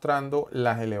está mostrando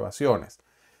las elevaciones.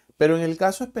 Pero en el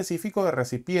caso específico de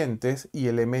recipientes y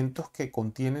elementos que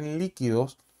contienen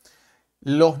líquidos,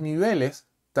 los niveles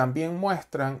también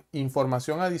muestran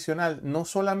información adicional, no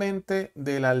solamente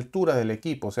de la altura del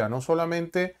equipo, o sea, no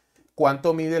solamente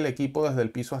cuánto mide el equipo desde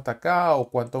el piso hasta acá, o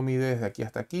cuánto mide desde aquí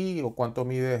hasta aquí, o cuánto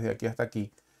mide desde aquí hasta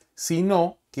aquí,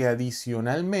 sino que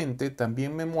adicionalmente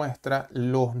también me muestra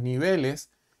los niveles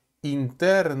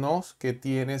internos que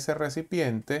tiene ese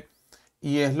recipiente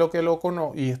y es lo que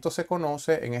y esto se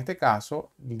conoce en este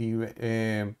caso,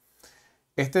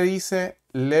 este dice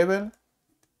level,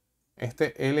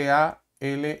 este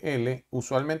LALL,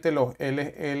 usualmente los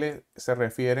LL se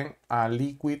refieren a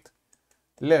liquid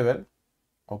level,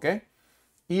 ¿ok?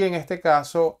 Y en este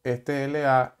caso, este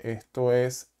LA, esto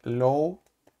es low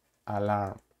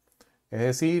alarm. Es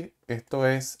decir, esto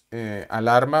es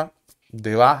alarma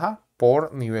de baja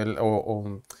por nivel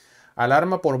o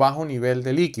alarma por bajo nivel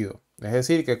de líquido. Es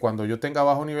decir, que cuando yo tenga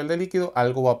bajo nivel de líquido,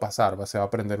 algo va a pasar. Se va a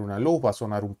prender una luz, va a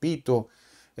sonar un pito,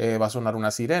 va a sonar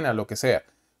una sirena, lo que sea.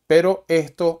 Pero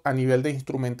esto a nivel de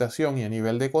instrumentación y a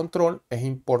nivel de control es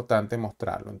importante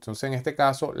mostrarlo. Entonces, en este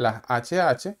caso, las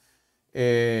HH,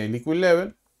 liquid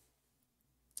level,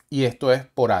 y esto es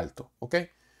por alto, ¿ok?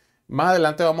 Más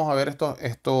adelante vamos a ver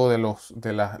esto de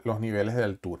los niveles de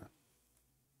altura.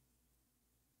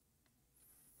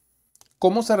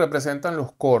 ¿Cómo se representan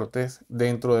los cortes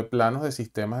dentro de planos de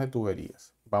sistemas de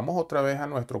tuberías? Vamos otra vez a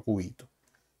nuestro cubito.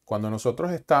 Cuando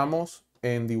nosotros estamos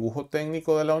en dibujo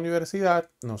técnico de la universidad,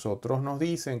 nosotros nos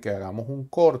dicen que hagamos un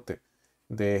corte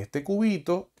de este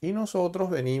cubito y nosotros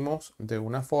venimos de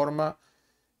una forma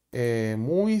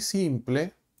muy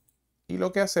simple y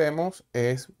lo que hacemos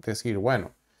es decir,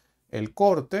 bueno, el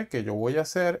corte que yo voy a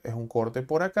hacer es un corte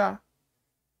por acá,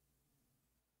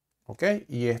 ¿ok?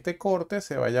 Y este corte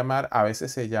se va a llamar, a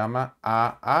veces se llama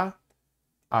AA,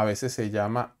 a veces se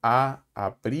llama AA',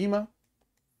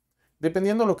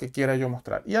 dependiendo de lo que quiera yo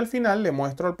mostrar. Y al final le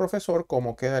muestro al profesor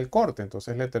cómo queda el corte.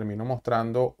 Entonces le termino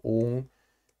mostrando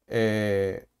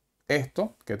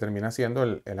esto, que termina siendo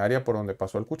el área por donde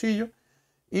pasó el cuchillo.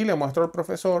 Y le muestro al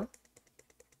profesor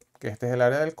que este es el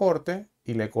área del corte.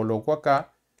 Y le coloco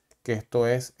acá que esto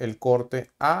es el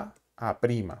corte AA',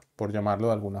 por llamarlo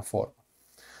de alguna forma.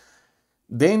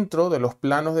 Dentro de los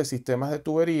planos de sistemas de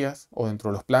tuberías o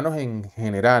dentro de los planos en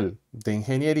general de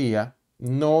ingeniería,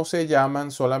 no se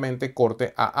llaman solamente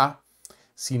corte AA,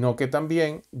 sino que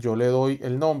también yo le doy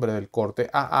el nombre del corte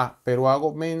AA, pero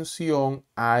hago mención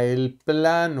a el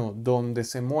plano donde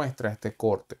se muestra este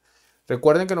corte.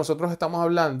 Recuerden que nosotros estamos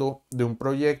hablando de un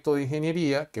proyecto de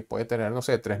ingeniería que puede tener, no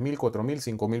sé, 3.000,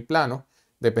 4.000, 5.000 planos,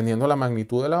 dependiendo de la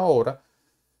magnitud de la obra.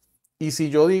 Y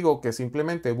si yo digo que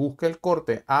simplemente busque el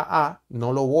corte AA,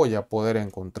 no lo voy a poder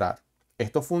encontrar.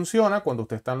 Esto funciona cuando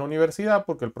usted está en la universidad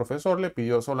porque el profesor le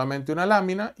pidió solamente una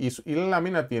lámina y la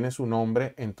lámina tiene su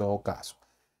nombre en todo caso.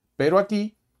 Pero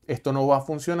aquí esto no va a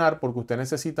funcionar porque usted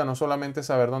necesita no solamente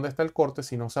saber dónde está el corte,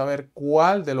 sino saber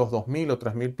cuál de los 2.000 o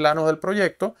 3.000 planos del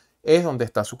proyecto es donde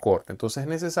está su corte. Entonces es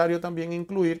necesario también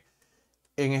incluir,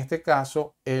 en este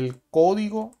caso, el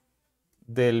código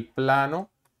del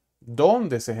plano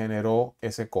donde se generó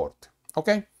ese corte. ¿Ok?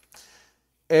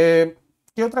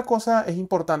 ¿Qué otra cosa es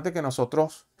importante que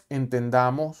nosotros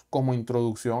entendamos como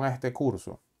introducción a este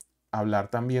curso? Hablar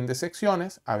también de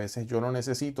secciones. A veces yo no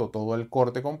necesito todo el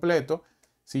corte completo,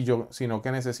 sino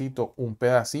que necesito un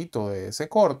pedacito de ese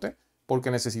corte porque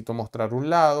necesito mostrar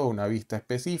un lado, una vista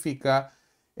específica,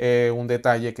 un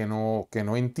detalle que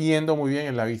no entiendo muy bien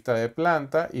en la vista de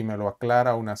planta y me lo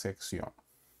aclara una sección.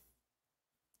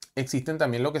 Existen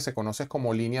también lo que se conoce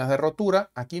como líneas de rotura.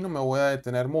 Aquí no me voy a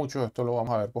detener mucho, esto lo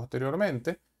vamos a ver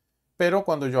posteriormente. Pero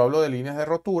cuando yo hablo de líneas de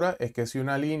rotura, es que si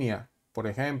una línea, por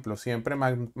ejemplo, siempre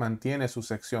mantiene su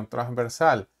sección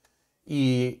transversal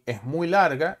y es muy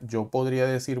larga, yo podría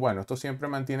decir, bueno, esto siempre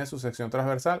mantiene su sección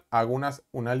transversal, hago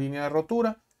una línea de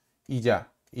rotura y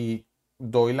ya. Y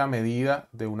doy la medida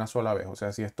de una sola vez. O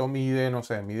sea, si esto mide, no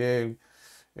sé, mide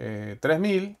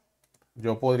 3.000,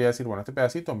 yo podría decir, bueno, este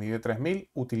pedacito mide 3.000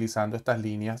 utilizando estas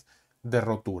líneas de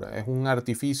rotura. Es un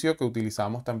artificio que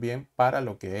utilizamos también para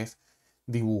lo que es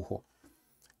dibujo.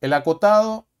 El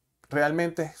acotado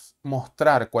realmente es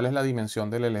mostrar cuál es la dimensión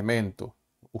del elemento.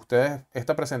 Ustedes,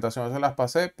 esta presentación se las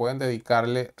pasé, pueden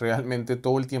dedicarle realmente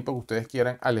todo el tiempo que ustedes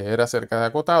quieran a leer acerca de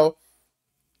acotado.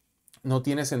 No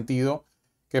tiene sentido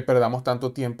que perdamos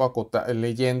tanto tiempo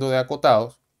leyendo de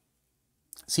acotados.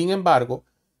 Sin embargo,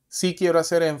 sí quiero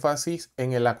hacer énfasis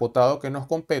en el acotado que nos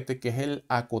compete, que es el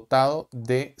acotado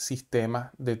de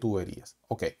sistemas de tuberías.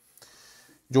 Ok,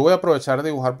 yo voy a aprovechar de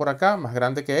dibujar por acá, más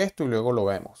grande que esto, y luego lo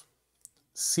vemos.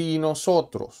 Si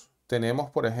nosotros tenemos,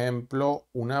 por ejemplo,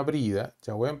 una brida,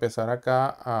 ya voy a empezar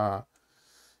acá a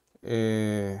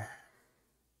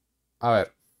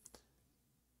ver,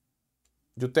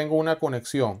 yo tengo una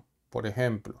conexión, por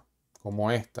ejemplo,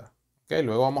 como esta. Ok,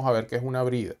 luego vamos a ver qué es una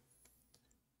brida.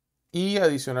 Y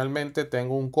adicionalmente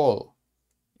tengo un codo.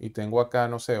 Y tengo acá,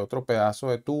 no sé, otro pedazo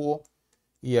de tubo.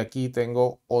 Y aquí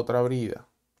tengo otra brida.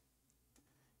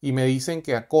 Y me dicen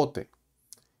que acote.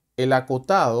 El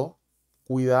acotado,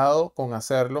 cuidado con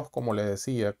hacerlos, como les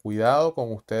decía, cuidado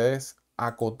con ustedes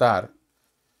acotar.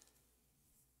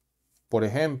 Por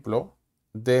ejemplo,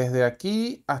 desde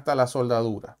aquí hasta la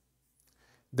soldadura.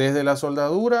 Desde la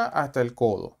soldadura hasta el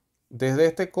codo. Desde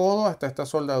este codo hasta esta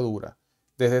soldadura.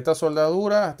 Desde esta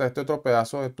soldadura hasta este otro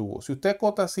pedazo de tubo. Si usted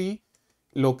acota así,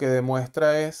 lo que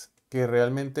demuestra es que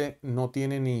realmente no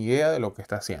tiene ni idea de lo que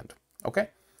está haciendo. ¿Ok?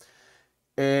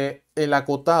 El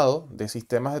acotado de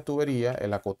sistemas de tubería,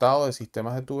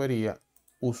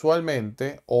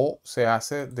 usualmente se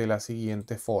hace de la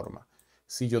siguiente forma.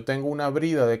 Si yo tengo una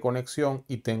brida de conexión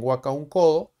y tengo acá un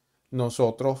codo,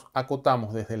 nosotros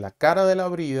acotamos desde la cara de la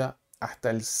brida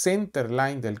hasta el center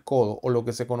line del codo, o lo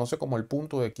que se conoce como el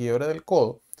punto de quiebre del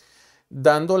codo,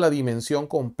 dando la dimensión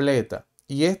completa.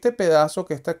 Y este pedazo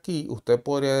que está aquí, usted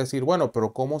podría decir, bueno,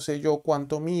 pero ¿cómo sé yo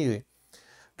cuánto mide?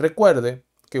 Recuerde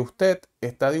que usted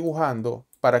está dibujando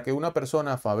para que una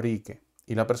persona fabrique.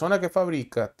 Y la persona que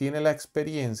fabrica tiene la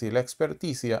experiencia y la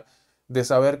experticia de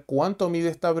saber cuánto mide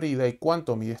esta brida y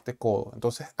cuánto mide este codo.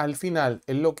 Entonces, al final,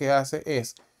 él lo que hace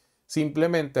es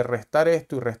simplemente restar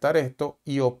esto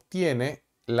y obtiene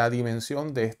la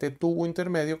dimensión de este tubo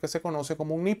intermedio que se conoce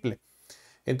como un nipple.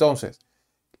 Entonces,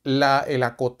 el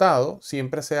acotado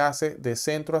siempre se hace de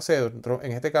centro a centro.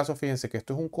 En este caso, fíjense que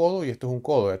esto es un codo y esto es un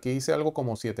codo. Aquí dice algo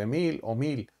como 7.000 o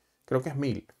 1.000. Creo que es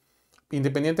 1.000.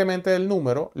 Independientemente del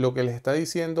número, lo que les está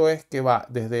diciendo es que va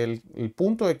desde el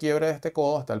punto de quiebre de este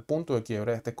codo hasta el punto de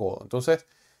quiebre de este codo. Entonces,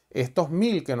 estos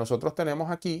 1.000 que nosotros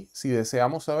tenemos aquí, si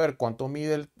deseamos saber cuánto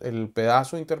mide el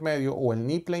pedazo intermedio o el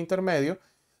nipple intermedio,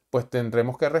 pues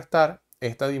tendremos que restar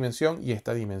esta dimensión y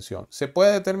esta dimensión. ¿Se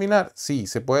puede determinar? Sí,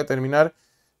 se puede determinar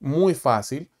muy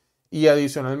fácil. Y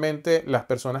adicionalmente, las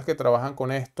personas que trabajan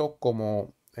con esto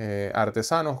como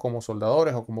artesanos, como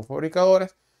soldadores o como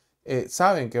fabricadores,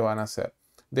 saben qué van a hacer.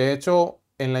 De hecho,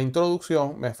 en la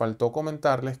introducción me faltó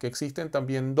comentarles que existen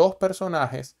también dos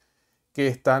personajes que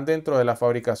están dentro de la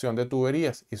fabricación de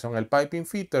tuberías y son el piping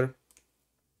fitter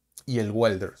y el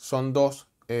welder. Son dos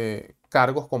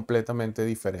cargos completamente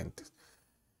diferentes.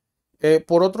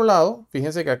 Por otro lado,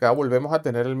 fíjense que acá volvemos a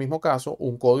tener el mismo caso,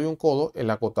 un codo y un codo, el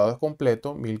acotado es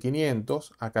completo,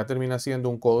 1500, acá termina siendo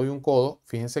un codo y un codo,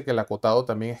 fíjense que el acotado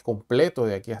también es completo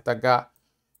de aquí hasta acá,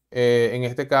 en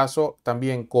este caso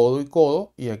también codo y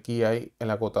codo, y aquí hay el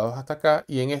acotado hasta acá,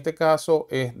 y en este caso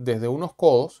es desde unos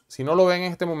codos, si no lo ven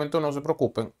en este momento no se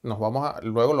preocupen,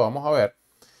 luego lo vamos a ver,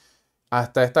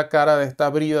 hasta esta cara de esta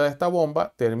brida de esta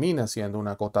bomba termina siendo un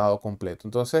acotado completo.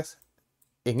 Entonces,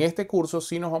 en este curso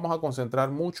sí nos vamos a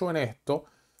concentrar mucho en esto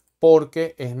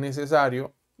porque es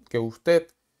necesario que usted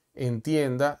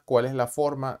entienda cuál es la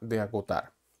forma de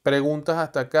acotar. Preguntas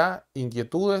hasta acá,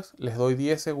 inquietudes, les doy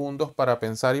 10 segundos para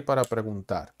pensar y para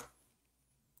preguntar.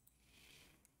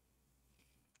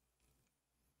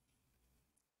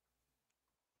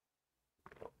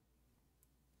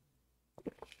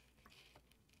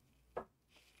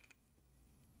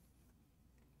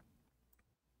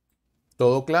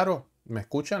 ¿Todo claro? ¿Me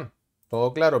escuchan?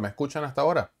 ¿Todo claro? ¿Me escuchan hasta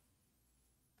ahora?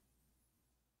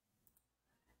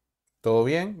 ¿Todo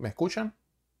bien? ¿Me escuchan?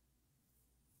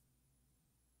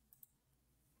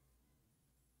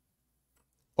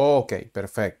 Ok,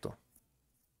 perfecto.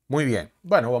 Muy bien.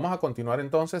 Bueno, vamos a continuar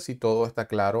entonces si todo está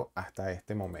claro hasta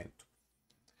este momento.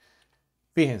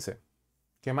 Fíjense,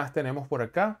 ¿qué más tenemos por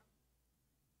acá?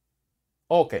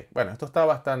 Ok, bueno, esto está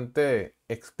bastante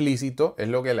explícito, es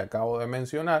lo que le acabo de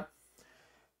mencionar.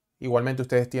 Igualmente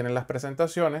ustedes tienen las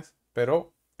presentaciones,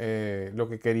 pero lo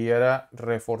que quería era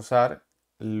reforzar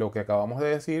lo que acabamos de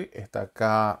decir, está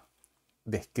acá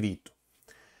descrito.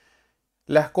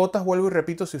 Las cotas, vuelvo y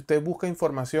repito, si usted busca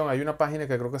información, hay una página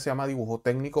que creo que se llama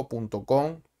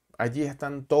dibujotecnico.com. Allí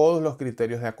están todos los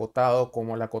criterios de acotado,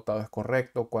 cómo el acotado es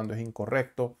correcto, cuándo es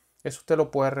incorrecto. Eso usted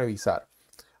lo puede revisar.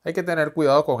 Hay que tener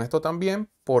cuidado con esto también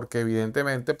porque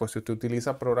evidentemente, pues si usted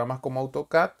utiliza programas como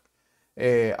AutoCAD,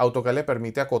 AutoCAD le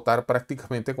permite acotar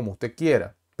prácticamente como usted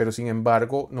quiera, pero sin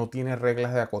embargo no tiene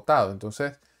reglas de acotado.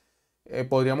 Entonces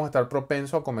podríamos estar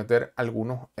propensos a cometer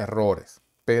algunos errores,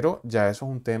 pero ya eso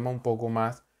es un tema un poco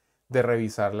más de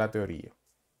revisar la teoría.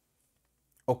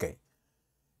 Ok,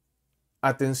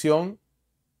 atención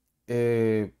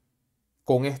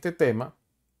con este tema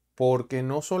porque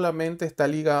no solamente está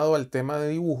ligado al tema de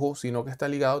dibujo, sino que está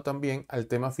ligado también al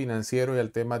tema financiero y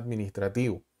al tema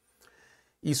administrativo.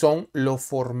 Y son los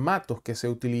formatos que se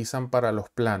utilizan para los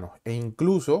planos e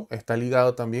incluso está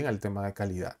ligado también al tema de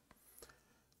calidad.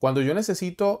 Cuando yo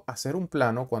necesito hacer un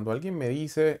plano, cuando alguien me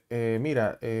dice,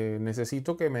 mira,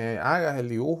 necesito que me hagas el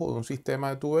dibujo de un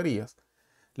sistema de tuberías,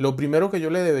 lo primero que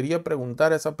yo le debería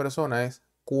preguntar a esa persona es,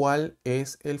 ¿cuál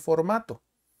es el formato?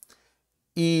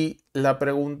 Y la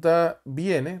pregunta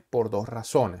viene por dos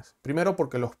razones. Primero,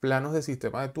 porque los planos de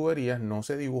sistema de tuberías no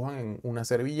se dibujan en una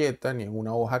servilleta ni en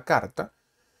una hoja carta,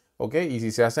 ¿ok? Y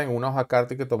si se hace en una hoja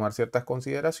carta hay que tomar ciertas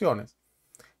consideraciones.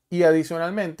 Y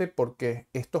adicionalmente, porque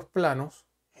estos planos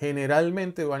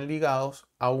generalmente van ligados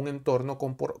a un entorno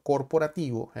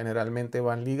corporativo, generalmente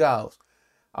van ligados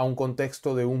a un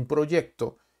contexto de un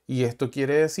proyecto. Y esto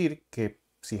quiere decir que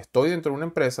si estoy dentro de una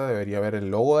empresa, debería haber el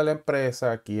logo de la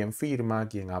empresa, quién firma,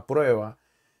 quién aprueba,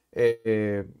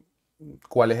 eh,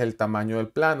 cuál es el tamaño del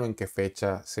plano, en qué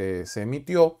fecha se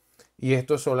emitió. Y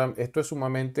esto es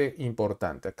sumamente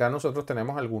importante. Acá nosotros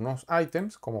tenemos algunos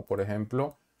ítems, como por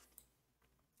ejemplo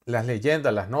las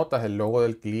leyendas, las notas, el logo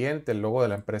del cliente, el logo de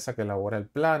la empresa que elabora el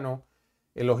plano,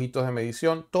 el ojito de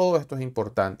medición, todo esto es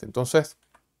importante. Entonces,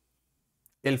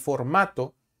 el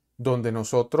formato donde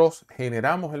nosotros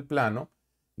generamos el plano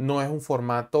no es un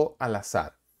formato al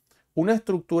azar. Una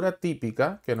estructura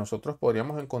típica que nosotros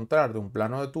podríamos encontrar de un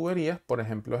plano de tuberías, por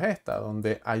ejemplo, es esta,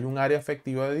 donde hay un área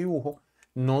efectiva de dibujo.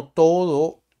 No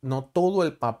todo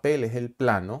el papel es el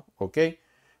plano, ¿ok?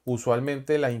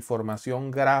 Usualmente la información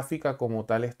gráfica como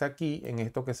tal está aquí, en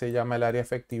esto que se llama el área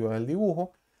efectiva del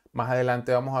dibujo. Más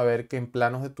adelante vamos a ver que en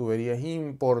planos de tubería es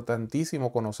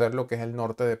importantísimo conocer lo que es el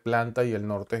norte de planta y el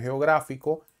norte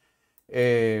geográfico.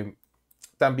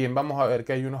 También vamos a ver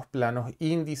que hay unos planos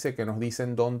índice que nos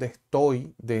dicen dónde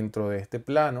estoy dentro de este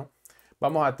plano.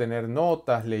 Vamos a tener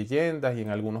notas, leyendas y en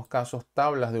algunos casos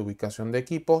tablas de ubicación de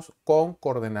equipos con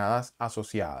coordenadas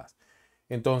asociadas.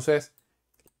 Entonces,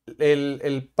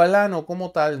 el plano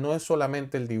como tal no es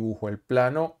solamente el dibujo. El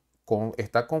plano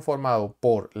está conformado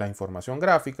por la información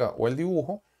gráfica o el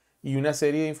dibujo y una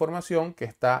serie de información que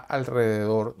está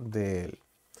alrededor de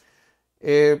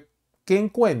él. ¿Qué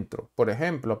encuentro? Por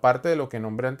ejemplo, aparte de lo que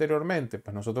nombré anteriormente,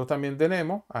 pues nosotros también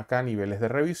tenemos acá niveles de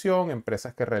revisión,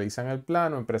 empresas que realizan el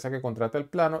plano, empresas que contratan el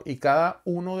plano, y cada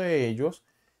uno de ellos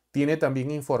tiene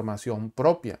también información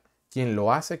propia. Quién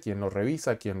lo hace, quién lo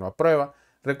revisa, quién lo aprueba.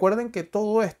 Recuerden que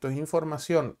todo esto es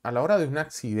información a la hora de un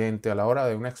accidente, a la hora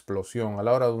de una explosión, a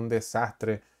la hora de un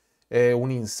desastre,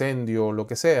 un incendio, lo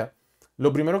que sea.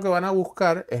 Lo primero que van a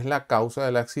buscar es la causa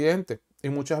del accidente, y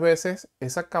muchas veces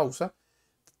esa causa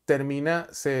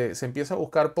se empieza a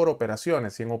buscar por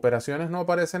operaciones. Si en operaciones no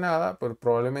aparece nada, pues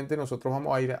probablemente nosotros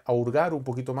vamos a ir a hurgar un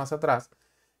poquito más atrás,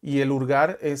 y el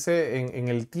hurgar ese en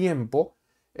el tiempo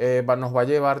nos va a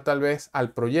llevar tal vez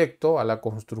al proyecto, a la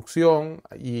construcción,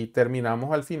 y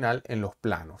terminamos al final en los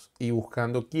planos y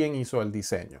buscando quién hizo el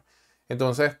diseño.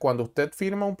 Entonces, cuando usted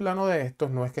firma un plano de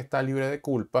estos, no es que está libre de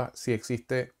culpa si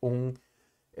existe un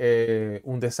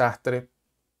desastre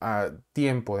a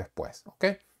tiempo después, ¿ok?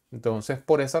 Entonces,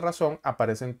 por esa razón,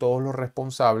 aparecen todos los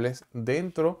responsables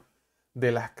dentro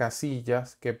de las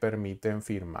casillas que permiten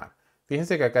firmar.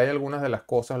 Fíjense que acá hay algunas de las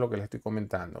cosas, lo que les estoy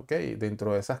comentando, ¿ok?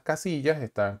 Dentro de esas casillas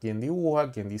está quién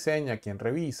dibuja, quién diseña, quién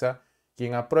revisa,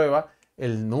 quién aprueba,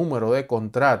 el número de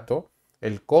contrato,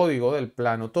 el código del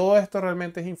plano. Todo esto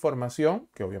realmente es información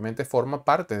que obviamente forma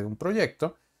parte de un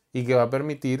proyecto y que va a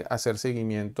permitir hacer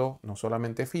seguimiento no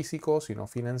solamente físico, sino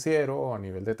financiero, a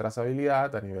nivel de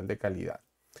trazabilidad, a nivel de calidad.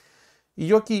 Y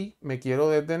yo aquí me quiero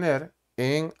detener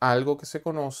en algo que se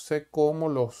conoce como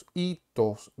los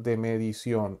hitos de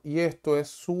medición. Y esto es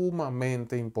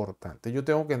sumamente importante. Yo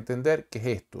tengo que entender qué es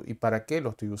esto y para qué lo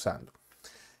estoy usando.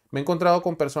 Me he encontrado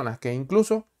con personas que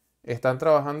incluso están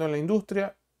trabajando en la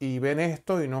industria y ven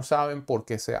esto y no saben por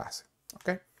qué se hace.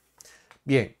 ¿Ok?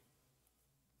 Bien,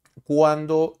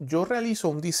 cuando yo realizo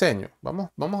un diseño,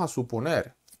 vamos a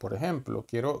suponer, por ejemplo,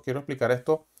 quiero explicar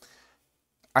esto.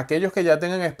 Aquellos que ya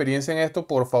tengan experiencia en esto,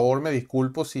 por favor me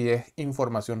disculpo si es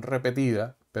información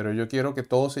repetida, pero yo quiero que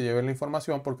todos se lleven la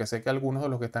información porque sé que algunos de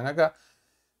los que están acá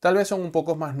tal vez son un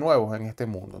poco más nuevos en este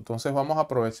mundo. Entonces vamos a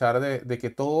aprovechar de que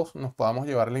todos nos podamos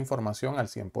llevar la información al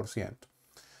 100%.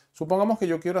 Supongamos que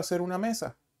yo quiero hacer una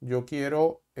mesa. Yo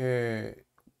quiero que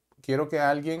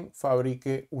alguien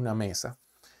fabrique una mesa.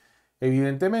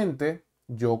 Evidentemente,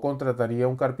 yo contrataría a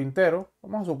un carpintero.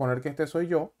 Vamos a suponer que este soy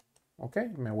yo. Ok,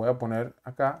 me voy a poner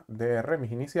acá DR,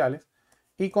 mis iniciales,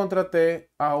 y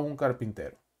contraté a un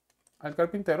carpintero. Al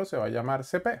carpintero se va a llamar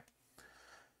CP.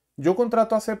 Yo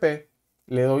contrato a CP,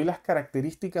 le doy las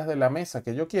características de la mesa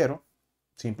que yo quiero.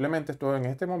 Simplemente estoy en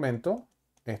este momento,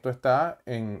 esto está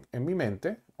en mi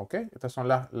mente, ok. Estas son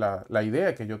la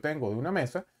idea que yo tengo de una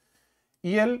mesa.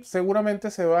 Y él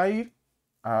seguramente se va a ir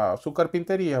a su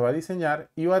carpintería, va a diseñar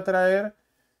y va a traer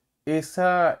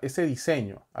ese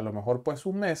diseño. A lo mejor pues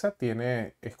su mesa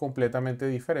es completamente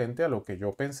diferente a lo que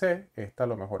yo pensé. Esta a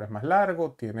lo mejor es más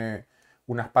largo, tiene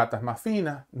unas patas más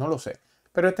finas, no lo sé.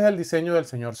 Pero este es el diseño del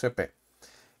señor CP.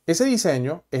 Ese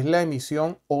diseño es la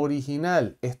emisión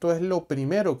original. Esto es lo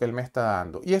primero que él me está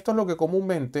dando. Y esto es lo que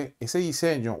comúnmente ese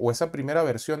diseño o esa primera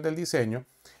versión del diseño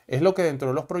es lo que dentro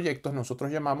de los proyectos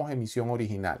nosotros llamamos emisión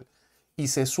original. Y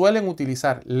se suelen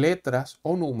utilizar letras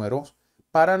o números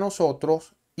para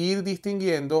nosotros ir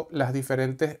distinguiendo las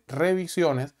diferentes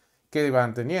revisiones que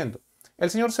van teniendo.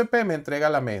 El señor CP me entrega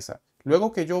la mesa.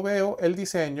 Luego que yo veo el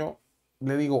diseño,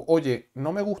 le digo, oye,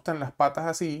 no me gustan las patas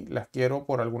así, las quiero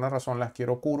por alguna razón, las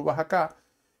quiero curvas acá.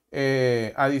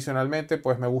 Adicionalmente,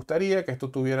 pues me gustaría que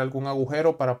esto tuviera algún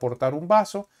agujero para aportar un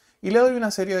vaso, y le doy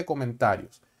una serie de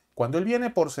comentarios. Cuando él viene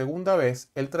por segunda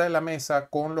vez, él trae la mesa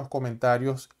con los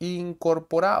comentarios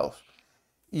incorporados.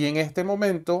 Y en este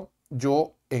momento,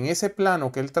 yo en ese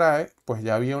plano que él trae, pues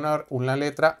ya había una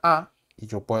letra A, y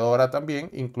yo puedo ahora también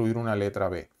incluir una letra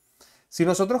B. Si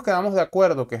nosotros quedamos de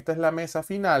acuerdo que esta es la mesa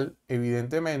final,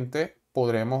 evidentemente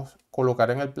podremos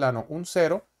colocar en el plano un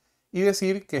 0 y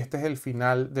decir que este es el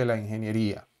final de la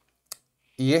ingeniería.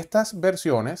 Y estas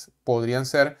versiones podrían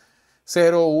ser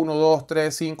 0, 1, 2,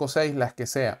 3, 5, 6, las que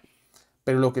sean.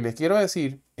 Pero lo que les quiero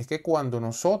decir es que cuando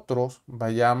nosotros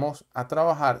vayamos a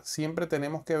trabajar, siempre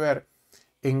tenemos que ver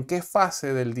en qué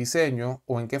fase del diseño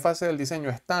o en qué fase del diseño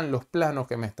están los planos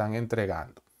que me están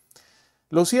entregando.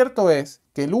 Lo cierto es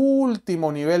que el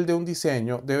último nivel de un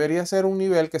diseño debería ser un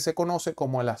nivel que se conoce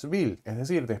como el as-built. Es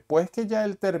decir, después que ya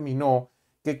él terminó,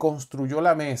 que construyó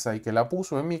la mesa y que la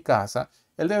puso en mi casa,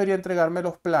 él debería entregarme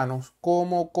los planos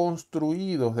como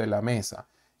construidos de la mesa,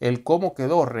 el cómo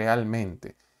quedó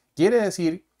realmente. Quiere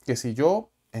decir que si yo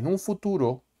en un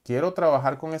futuro quiero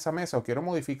trabajar con esa mesa o quiero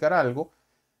modificar algo,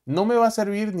 no me va a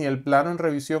servir ni el plano en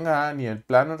revisión A ni el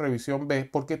plano en revisión B,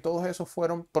 porque todos esos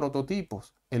fueron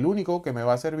prototipos. El único que me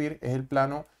va a servir es el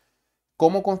plano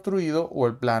como construido o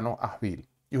el plano as-built.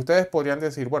 Y ustedes podrían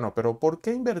decir, bueno, pero ¿por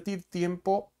qué invertir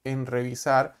tiempo en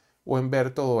revisar o en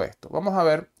ver todo esto? Vamos a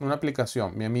ver una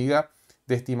aplicación, mi amiga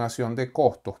de estimación de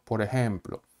costos, por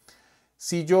ejemplo.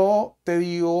 Si yo te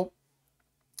digo,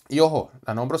 y ojo,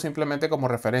 la nombro simplemente como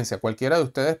referencia, cualquiera de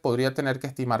ustedes podría tener que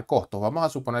estimar costos. Vamos a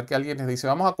suponer que alguien les dice,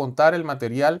 vamos a contar el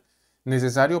material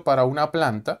necesario para una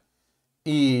planta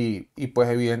y pues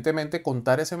evidentemente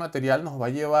contar ese material nos va a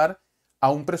llevar a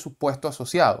un presupuesto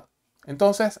asociado.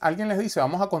 Entonces alguien les dice,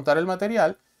 vamos a contar el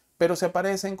material, pero se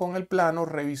aparecen con el plano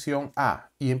revisión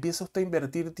A y empieza usted a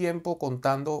invertir tiempo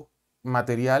contando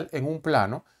material en un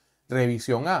plano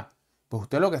revisión A. Pues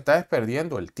usted lo que está es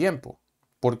perdiendo el tiempo,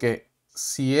 porque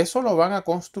si eso lo van a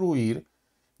construir,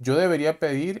 yo debería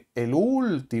pedir el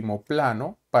último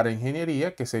plano para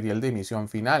ingeniería, que sería el de emisión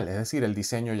final, es decir, el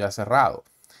diseño ya cerrado.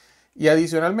 Y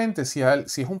adicionalmente, si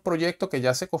es un proyecto que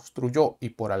ya se construyó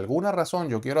y por alguna razón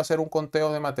yo quiero hacer un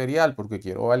conteo de material porque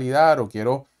quiero validar o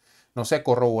quiero, no sé,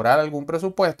 corroborar algún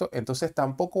presupuesto, entonces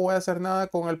tampoco voy a hacer nada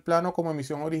con el plano como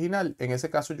emisión original. En ese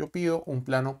caso yo pido un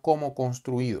plano como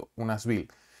construido, un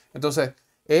as-built. Entonces,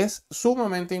 es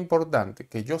sumamente importante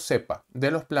que yo sepa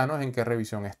de los planos en qué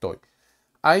revisión estoy.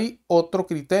 Hay otro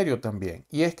criterio también,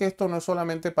 y es que esto no es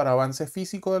solamente para avance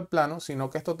físico del plano, sino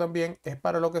que esto también es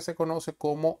para lo que se conoce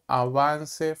como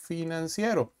avance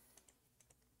financiero.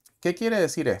 ¿Qué quiere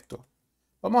decir esto?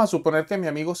 Vamos a suponer que mi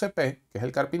amigo CP, que es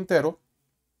el carpintero,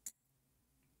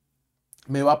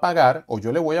 me va a pagar, o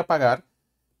yo le voy a pagar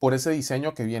por ese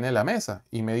diseño que viene en la mesa,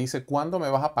 y me dice, ¿cuándo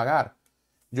me vas a pagar?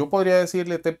 Yo podría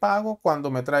decirle, te pago cuando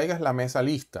me traigas la mesa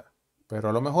lista, pero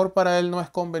a lo mejor para él no es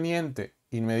conveniente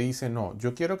y me dice, no,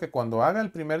 yo quiero que cuando haga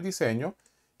el primer diseño,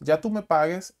 ya tú me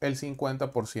pagues el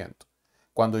 50%.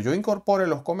 Cuando yo incorpore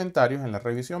los comentarios en la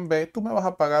revisión B, tú me vas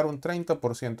a pagar un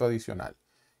 30% adicional.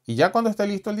 Y ya cuando esté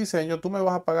listo el diseño, tú me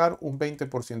vas a pagar un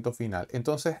 20% final.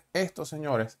 Entonces, esto,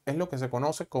 señores, es lo que se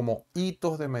conoce como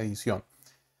hitos de medición.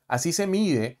 Así se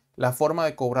mide la forma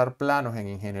de cobrar planos en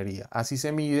ingeniería. Así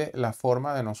se mide la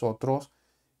forma de nosotros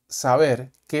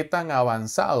saber qué tan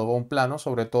avanzado va un plano,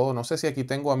 sobre todo, no sé si aquí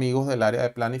tengo amigos del área de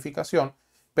planificación,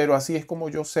 pero así es como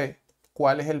yo sé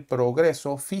cuál es el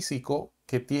progreso físico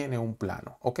que tiene un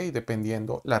plano, ¿ok?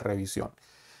 Dependiendo la revisión.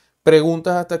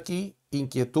 Preguntas hasta aquí,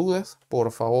 inquietudes,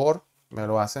 por favor, me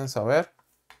lo hacen saber.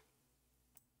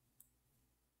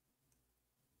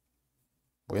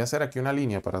 Voy a hacer aquí una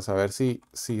línea para saber si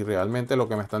realmente lo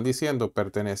que me están diciendo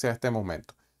pertenece a este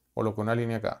momento. Coloco una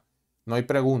línea acá. No hay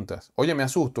preguntas. Oye, me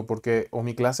asusto porque o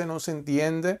mi clase no se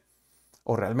entiende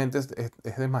o realmente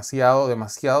es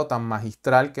demasiado tan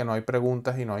magistral que no hay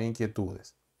preguntas y no hay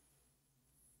inquietudes.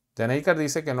 Janeikar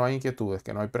dice que no hay inquietudes,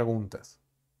 que no hay preguntas.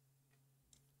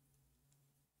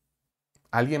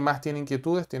 ¿Alguien más tiene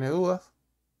inquietudes? ¿Tiene dudas?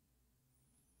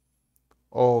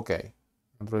 Ok.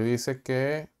 Android dice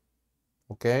que...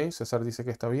 Ok, César dice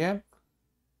que está bien.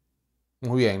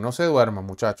 Muy bien, no se duerman,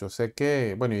 muchachos. Sé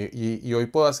que, bueno, y hoy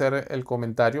puedo hacer el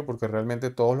comentario porque realmente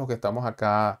todos los que estamos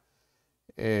acá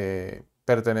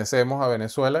pertenecemos a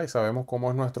Venezuela y sabemos cómo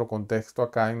es nuestro contexto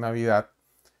acá en Navidad.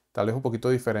 Tal vez un poquito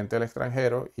diferente al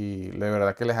extranjero y de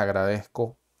verdad que les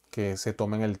agradezco que se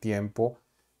tomen el tiempo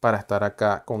para estar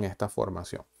acá con esta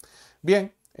formación.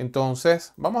 Bien,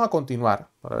 entonces vamos a continuar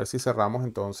para ver si cerramos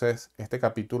entonces este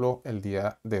capítulo el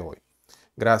día de hoy.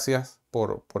 Gracias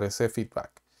por ese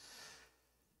feedback.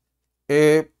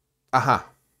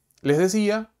 Les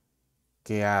decía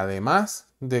que además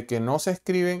de que no se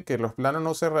escriben, que los planos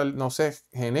no se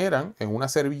generan en una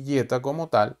servilleta como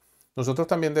tal, nosotros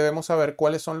también debemos saber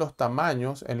cuáles son los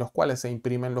tamaños en los cuales se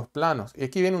imprimen los planos. Y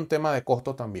aquí viene un tema de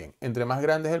costo también. Entre más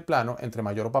grande es el plano, entre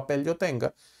mayor papel yo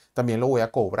tenga, también lo voy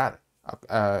a cobrar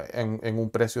en un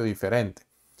precio diferente.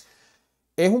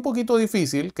 Es un poquito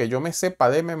difícil que yo me sepa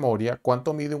de memoria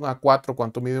cuánto mide un A4,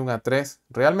 cuánto mide un A3.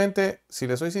 Realmente, si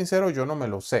le soy sincero, yo no me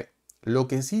lo sé. Lo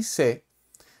que sí sé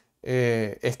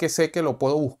es que sé que lo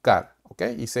puedo buscar, ¿ok?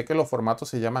 Y sé que los formatos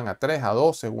se llaman A3,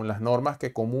 A2, según las normas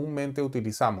que comúnmente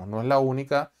utilizamos. No es la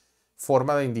única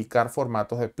forma de indicar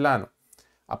formatos de plano.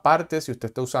 Aparte, si usted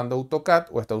está usando AutoCAD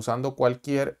o está usando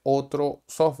cualquier otro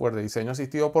software de diseño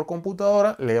asistido por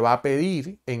computadora, le va a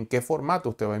pedir en qué formato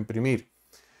usted va a imprimir.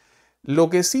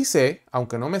 Lo que sí sé,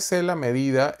 aunque no me sé la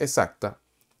medida exacta,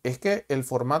 es que el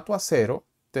formato A0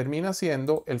 termina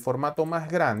siendo el formato más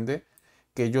grande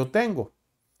que yo tengo.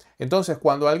 Entonces,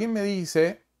 cuando alguien me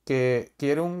dice que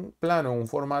quiere un plano en un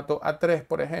formato A3,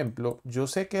 por ejemplo, yo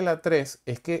sé que el A3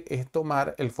 es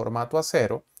tomar el formato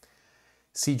A0.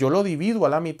 Si yo lo divido a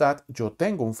la mitad, yo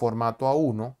tengo un formato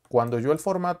A1. Cuando yo el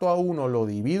formato A1 lo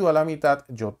divido a la mitad,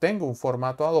 yo tengo un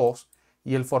formato A2.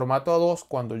 y el formato A2,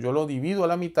 cuando yo lo divido a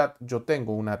la mitad, yo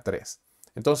tengo una 3.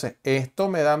 Entonces, esto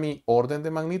me da mi orden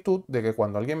de magnitud de que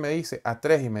cuando alguien me dice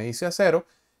A3 y me dice A0,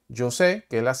 yo sé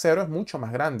que el A0 es mucho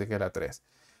más grande que el A3.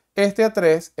 Este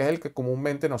A3 es el que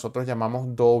comúnmente nosotros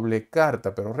llamamos doble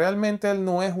carta, pero realmente él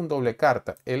no es un doble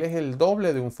carta, él es el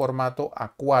doble de un formato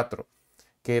A4,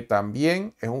 que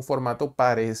también es un formato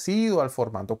parecido al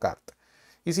formato carta.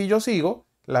 Y si yo sigo,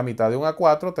 la mitad de un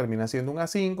A4 termina siendo un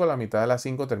A5, la mitad del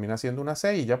A5 termina siendo un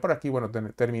A6 y ya por aquí, bueno,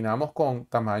 terminamos con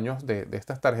tamaños de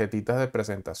estas tarjetitas de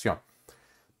presentación.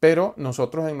 Pero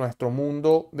nosotros en nuestro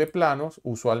mundo de planos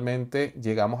usualmente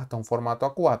llegamos hasta un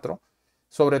formato A4.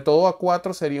 Sobre todo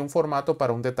A4 sería un formato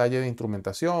para un detalle de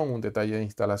instrumentación, un detalle de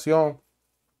instalación.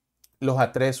 Los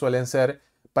A3 suelen ser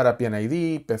para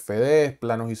PNID, PFD,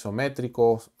 planos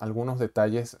isométricos, algunos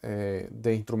detalles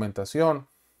de instrumentación.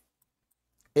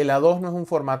 El A2 no es un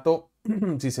formato,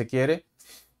 si se quiere,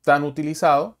 tan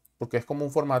utilizado porque es como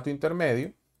un formato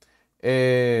intermedio.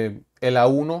 El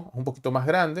A1 es un poquito más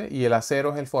grande y el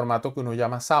A0 es el formato que uno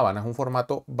llama sábana. Es un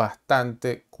formato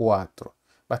bastante 4,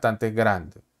 bastante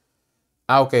grande.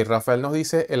 Ah, ok, Rafael nos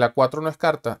dice, ¿el A4 no es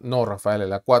carta? No, Rafael,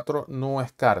 el A4 no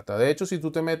es carta. De hecho, si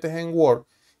tú te metes en Word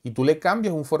y tú le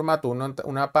cambias un formato,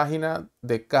 una página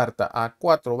de carta a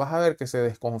A4, vas a ver que se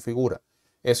desconfigura.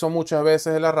 Eso muchas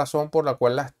veces es la razón por la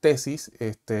cual las tesis,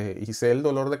 y sé el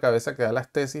dolor de cabeza que da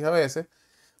las tesis a veces,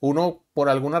 uno por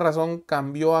alguna razón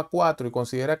cambió a 4 y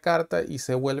considera carta y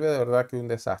se vuelve de verdad que un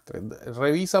desastre.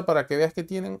 Revisa para que veas que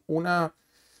tienen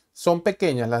son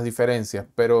pequeñas las diferencias,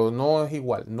 pero no es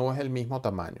igual, no es el mismo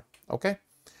tamaño. ¿Ok?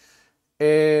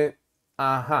 Eh,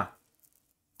 ajá.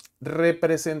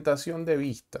 Representación de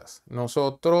vistas.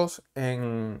 Nosotros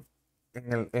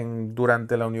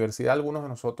durante la universidad, algunos de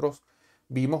nosotros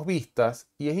vimos vistas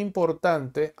y es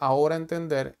importante ahora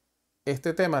entender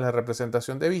este tema de la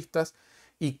representación de vistas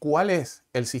y cuál es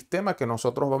el sistema que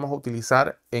nosotros vamos a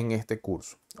utilizar en este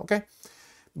curso. ¿Ok?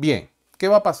 Bien, ¿qué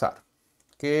va a pasar?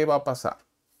 ¿Qué va a pasar?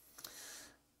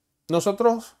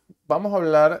 Nosotros vamos a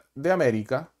hablar de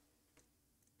América.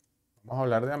 Vamos a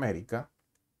hablar de América.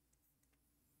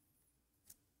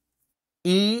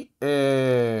 Y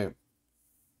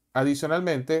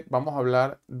adicionalmente vamos a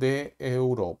hablar de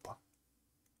Europa.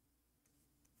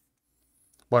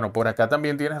 Bueno, por acá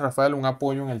también tienes, Rafael, un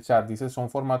apoyo en el chat. Dice, son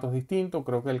formatos distintos.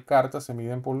 Creo que el carta se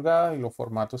mide en pulgadas y los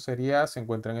formatos sería se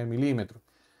encuentran en milímetros.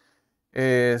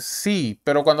 Sí,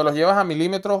 pero cuando los llevas a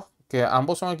milímetros, que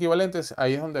ambos son equivalentes,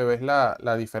 ahí es donde ves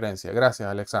la diferencia. Gracias,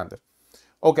 Alexander.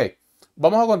 Ok,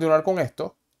 vamos a continuar con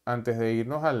esto antes de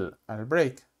irnos al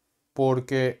break,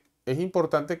 porque es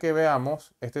importante que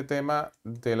veamos este tema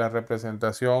de la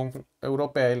representación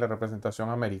europea y la representación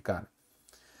americana.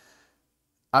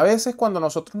 A veces cuando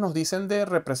nosotros nos dicen de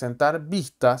representar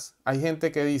vistas, hay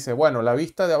gente que dice, bueno, la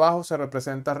vista de abajo se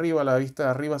representa arriba, la vista de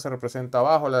arriba se representa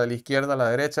abajo, la de la izquierda a la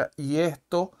derecha, y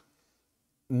esto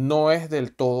no es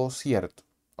del todo cierto.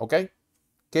 ¿Ok?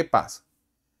 ¿Qué pasa?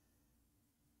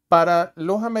 Para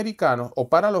los americanos o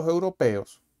para los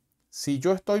europeos, si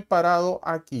yo estoy parado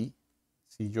aquí,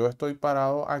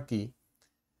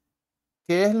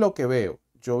 ¿qué es lo que veo?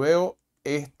 Yo veo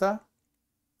esta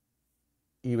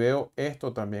y veo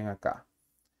esto también acá.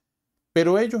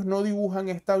 Pero ellos no dibujan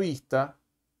esta vista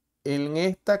en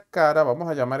esta cara, vamos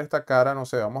a llamar esta cara, no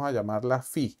sé, vamos a llamarla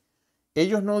phi.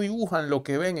 Ellos no dibujan lo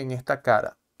que ven en esta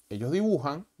cara. Ellos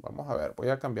dibujan, vamos a ver, voy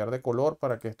a cambiar de color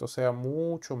para que esto sea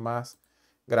mucho más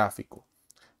gráfico.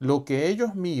 Lo que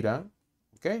ellos miran,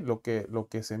 ¿ok? Lo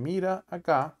que se mira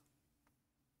acá,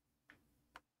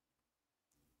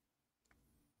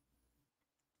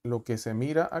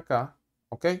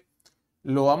 ¿ok?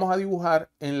 Lo vamos a dibujar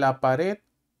en la pared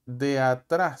de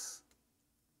atrás.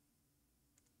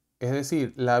 Es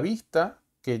decir, la vista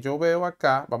que yo veo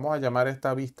acá, vamos a llamar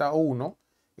esta vista 1.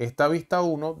 Esta vista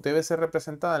 1 debe ser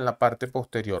representada en la parte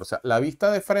posterior. O sea, la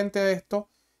vista de frente a esto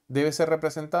debe ser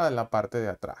representada en la parte de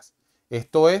atrás.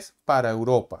 Esto es para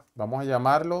Europa. Vamos a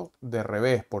llamarlo de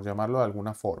revés, por llamarlo de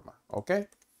alguna forma. ¿Ok?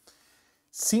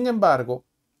 Sin embargo,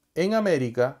 en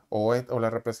América, o la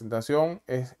representación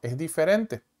es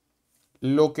diferente.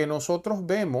 Lo que nosotros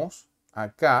vemos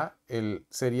acá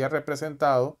sería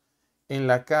representado en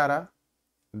la cara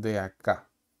de acá.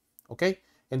 ¿Ok?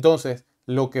 Entonces,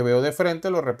 lo que veo de frente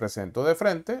lo represento de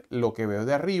frente, lo que veo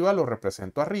de arriba lo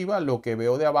represento arriba, lo que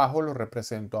veo de abajo lo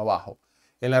represento abajo.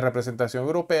 En la representación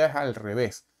europea es al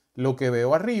revés. Lo que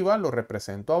veo arriba lo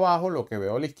represento abajo, lo que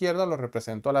veo a la izquierda lo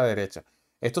represento a la derecha.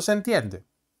 ¿Esto se entiende?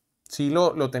 Sí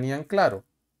lo tenían claro.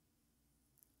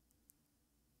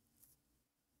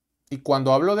 Y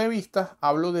cuando hablo de vistas,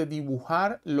 hablo de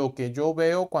dibujar lo que yo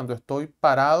veo cuando estoy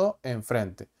parado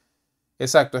enfrente.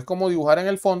 Exacto, es como dibujar en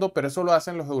el fondo, pero eso lo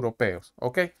hacen los europeos,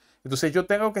 ¿ok? Entonces yo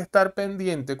tengo que estar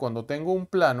pendiente cuando tengo un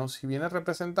plano si viene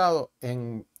representado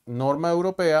en norma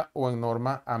europea o en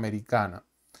norma americana.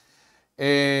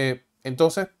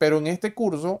 Entonces, pero en este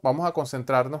curso vamos a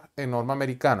concentrarnos en norma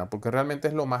americana, porque realmente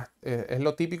es lo más, es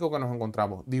lo típico que nos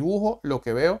encontramos. Dibujo lo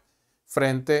que veo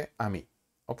frente a mí,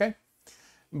 ¿ok?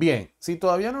 Bien, si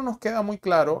todavía no nos queda muy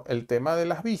claro el tema de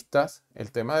las vistas,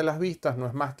 el tema de las vistas no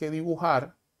es más que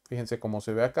dibujar, fíjense cómo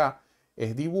se ve acá,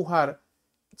 es dibujar,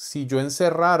 si yo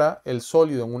encerrara el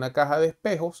sólido en una caja de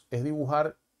espejos, es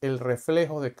dibujar el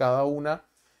reflejo de cada una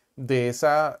de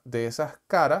esas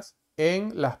caras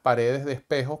en las paredes de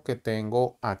espejos que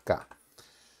tengo acá.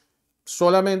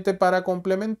 Solamente para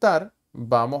complementar,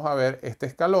 vamos a ver este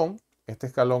escalón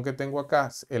que tengo acá,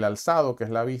 el alzado, que es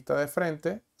la vista de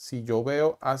frente. Si yo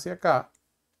veo hacia acá,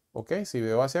 ¿ok? Si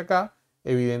veo hacia acá,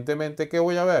 evidentemente, ¿qué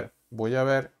voy a ver? Voy a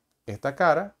ver esta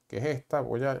cara, que es esta.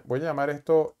 Voy a llamar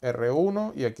esto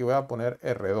R1 y aquí voy a poner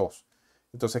R2.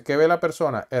 Entonces, ¿qué ve la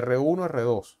persona? R1,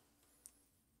 R2.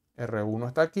 R1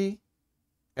 está aquí,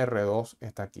 R2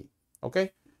 está aquí, ¿ok?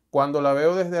 Cuando la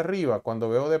veo desde arriba, cuando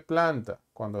veo de planta,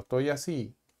 cuando estoy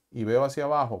así y veo hacia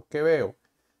abajo, ¿qué veo?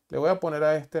 Le voy a poner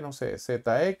a este, no sé,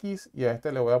 ZX y a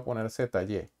este le voy a poner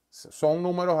ZY. Son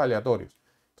números aleatorios.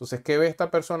 Entonces, ¿qué ve esta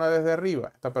persona desde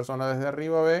arriba? Esta persona desde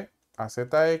arriba ve a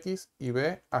ZX y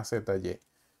ve a ZY.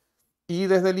 Y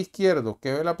desde el izquierdo,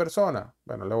 ¿qué ve la persona?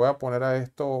 Bueno, le voy a poner a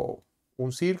esto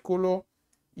un círculo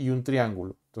y un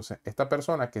triángulo. Entonces, esta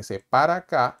persona que se para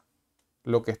acá,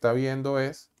 lo que está viendo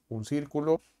es un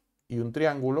círculo y un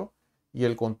triángulo y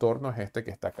el contorno es este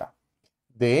que está acá.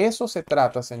 De eso se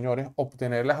trata, señores,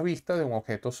 obtener las vistas de un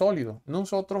objeto sólido.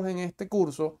 Nosotros en este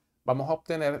curso vamos a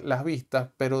obtener las vistas,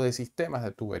 pero de sistemas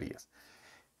de tuberías.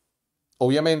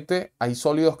 Obviamente hay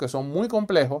sólidos que son muy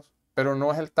complejos, pero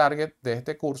no es el target de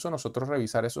este curso nosotros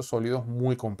revisar esos sólidos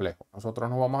muy complejos. Nosotros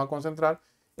nos vamos a concentrar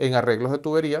en arreglos de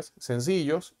tuberías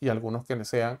sencillos y algunos que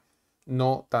sean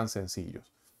no tan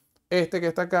sencillos. Este que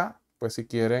está acá, pues si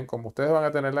quieren, como ustedes van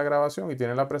a tener la grabación y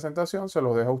tienen la presentación, se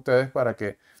los dejo a ustedes para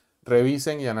que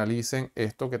revisen y analicen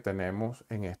esto que tenemos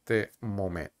en este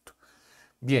momento.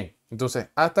 Bien, entonces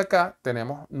hasta acá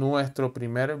tenemos nuestro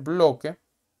primer bloque.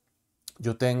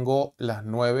 Yo tengo las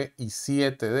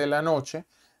 9:07 de la noche.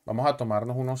 Vamos a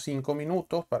tomarnos unos 5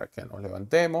 minutos para que nos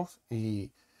levantemos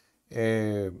y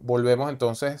volvemos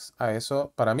entonces a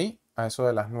eso, para mí, a eso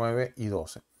de las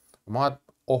 9:12.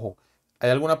 Ojo, ¿hay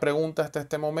alguna pregunta hasta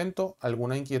este momento?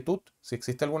 ¿Alguna inquietud? Si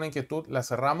existe alguna inquietud, la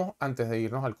cerramos antes de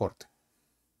irnos al corte.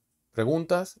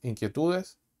 ¿Preguntas?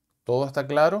 ¿Inquietudes? ¿Todo está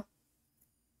claro?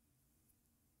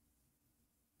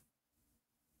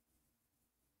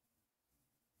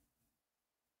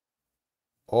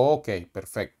 Ok,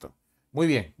 perfecto. Muy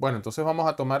bien. Bueno, entonces vamos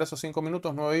a tomar esos 5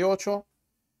 minutos, 9:08.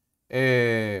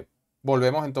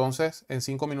 Volvemos entonces en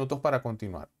 5 minutos para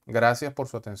continuar. Gracias por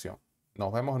su atención.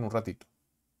 Nos vemos en un ratito.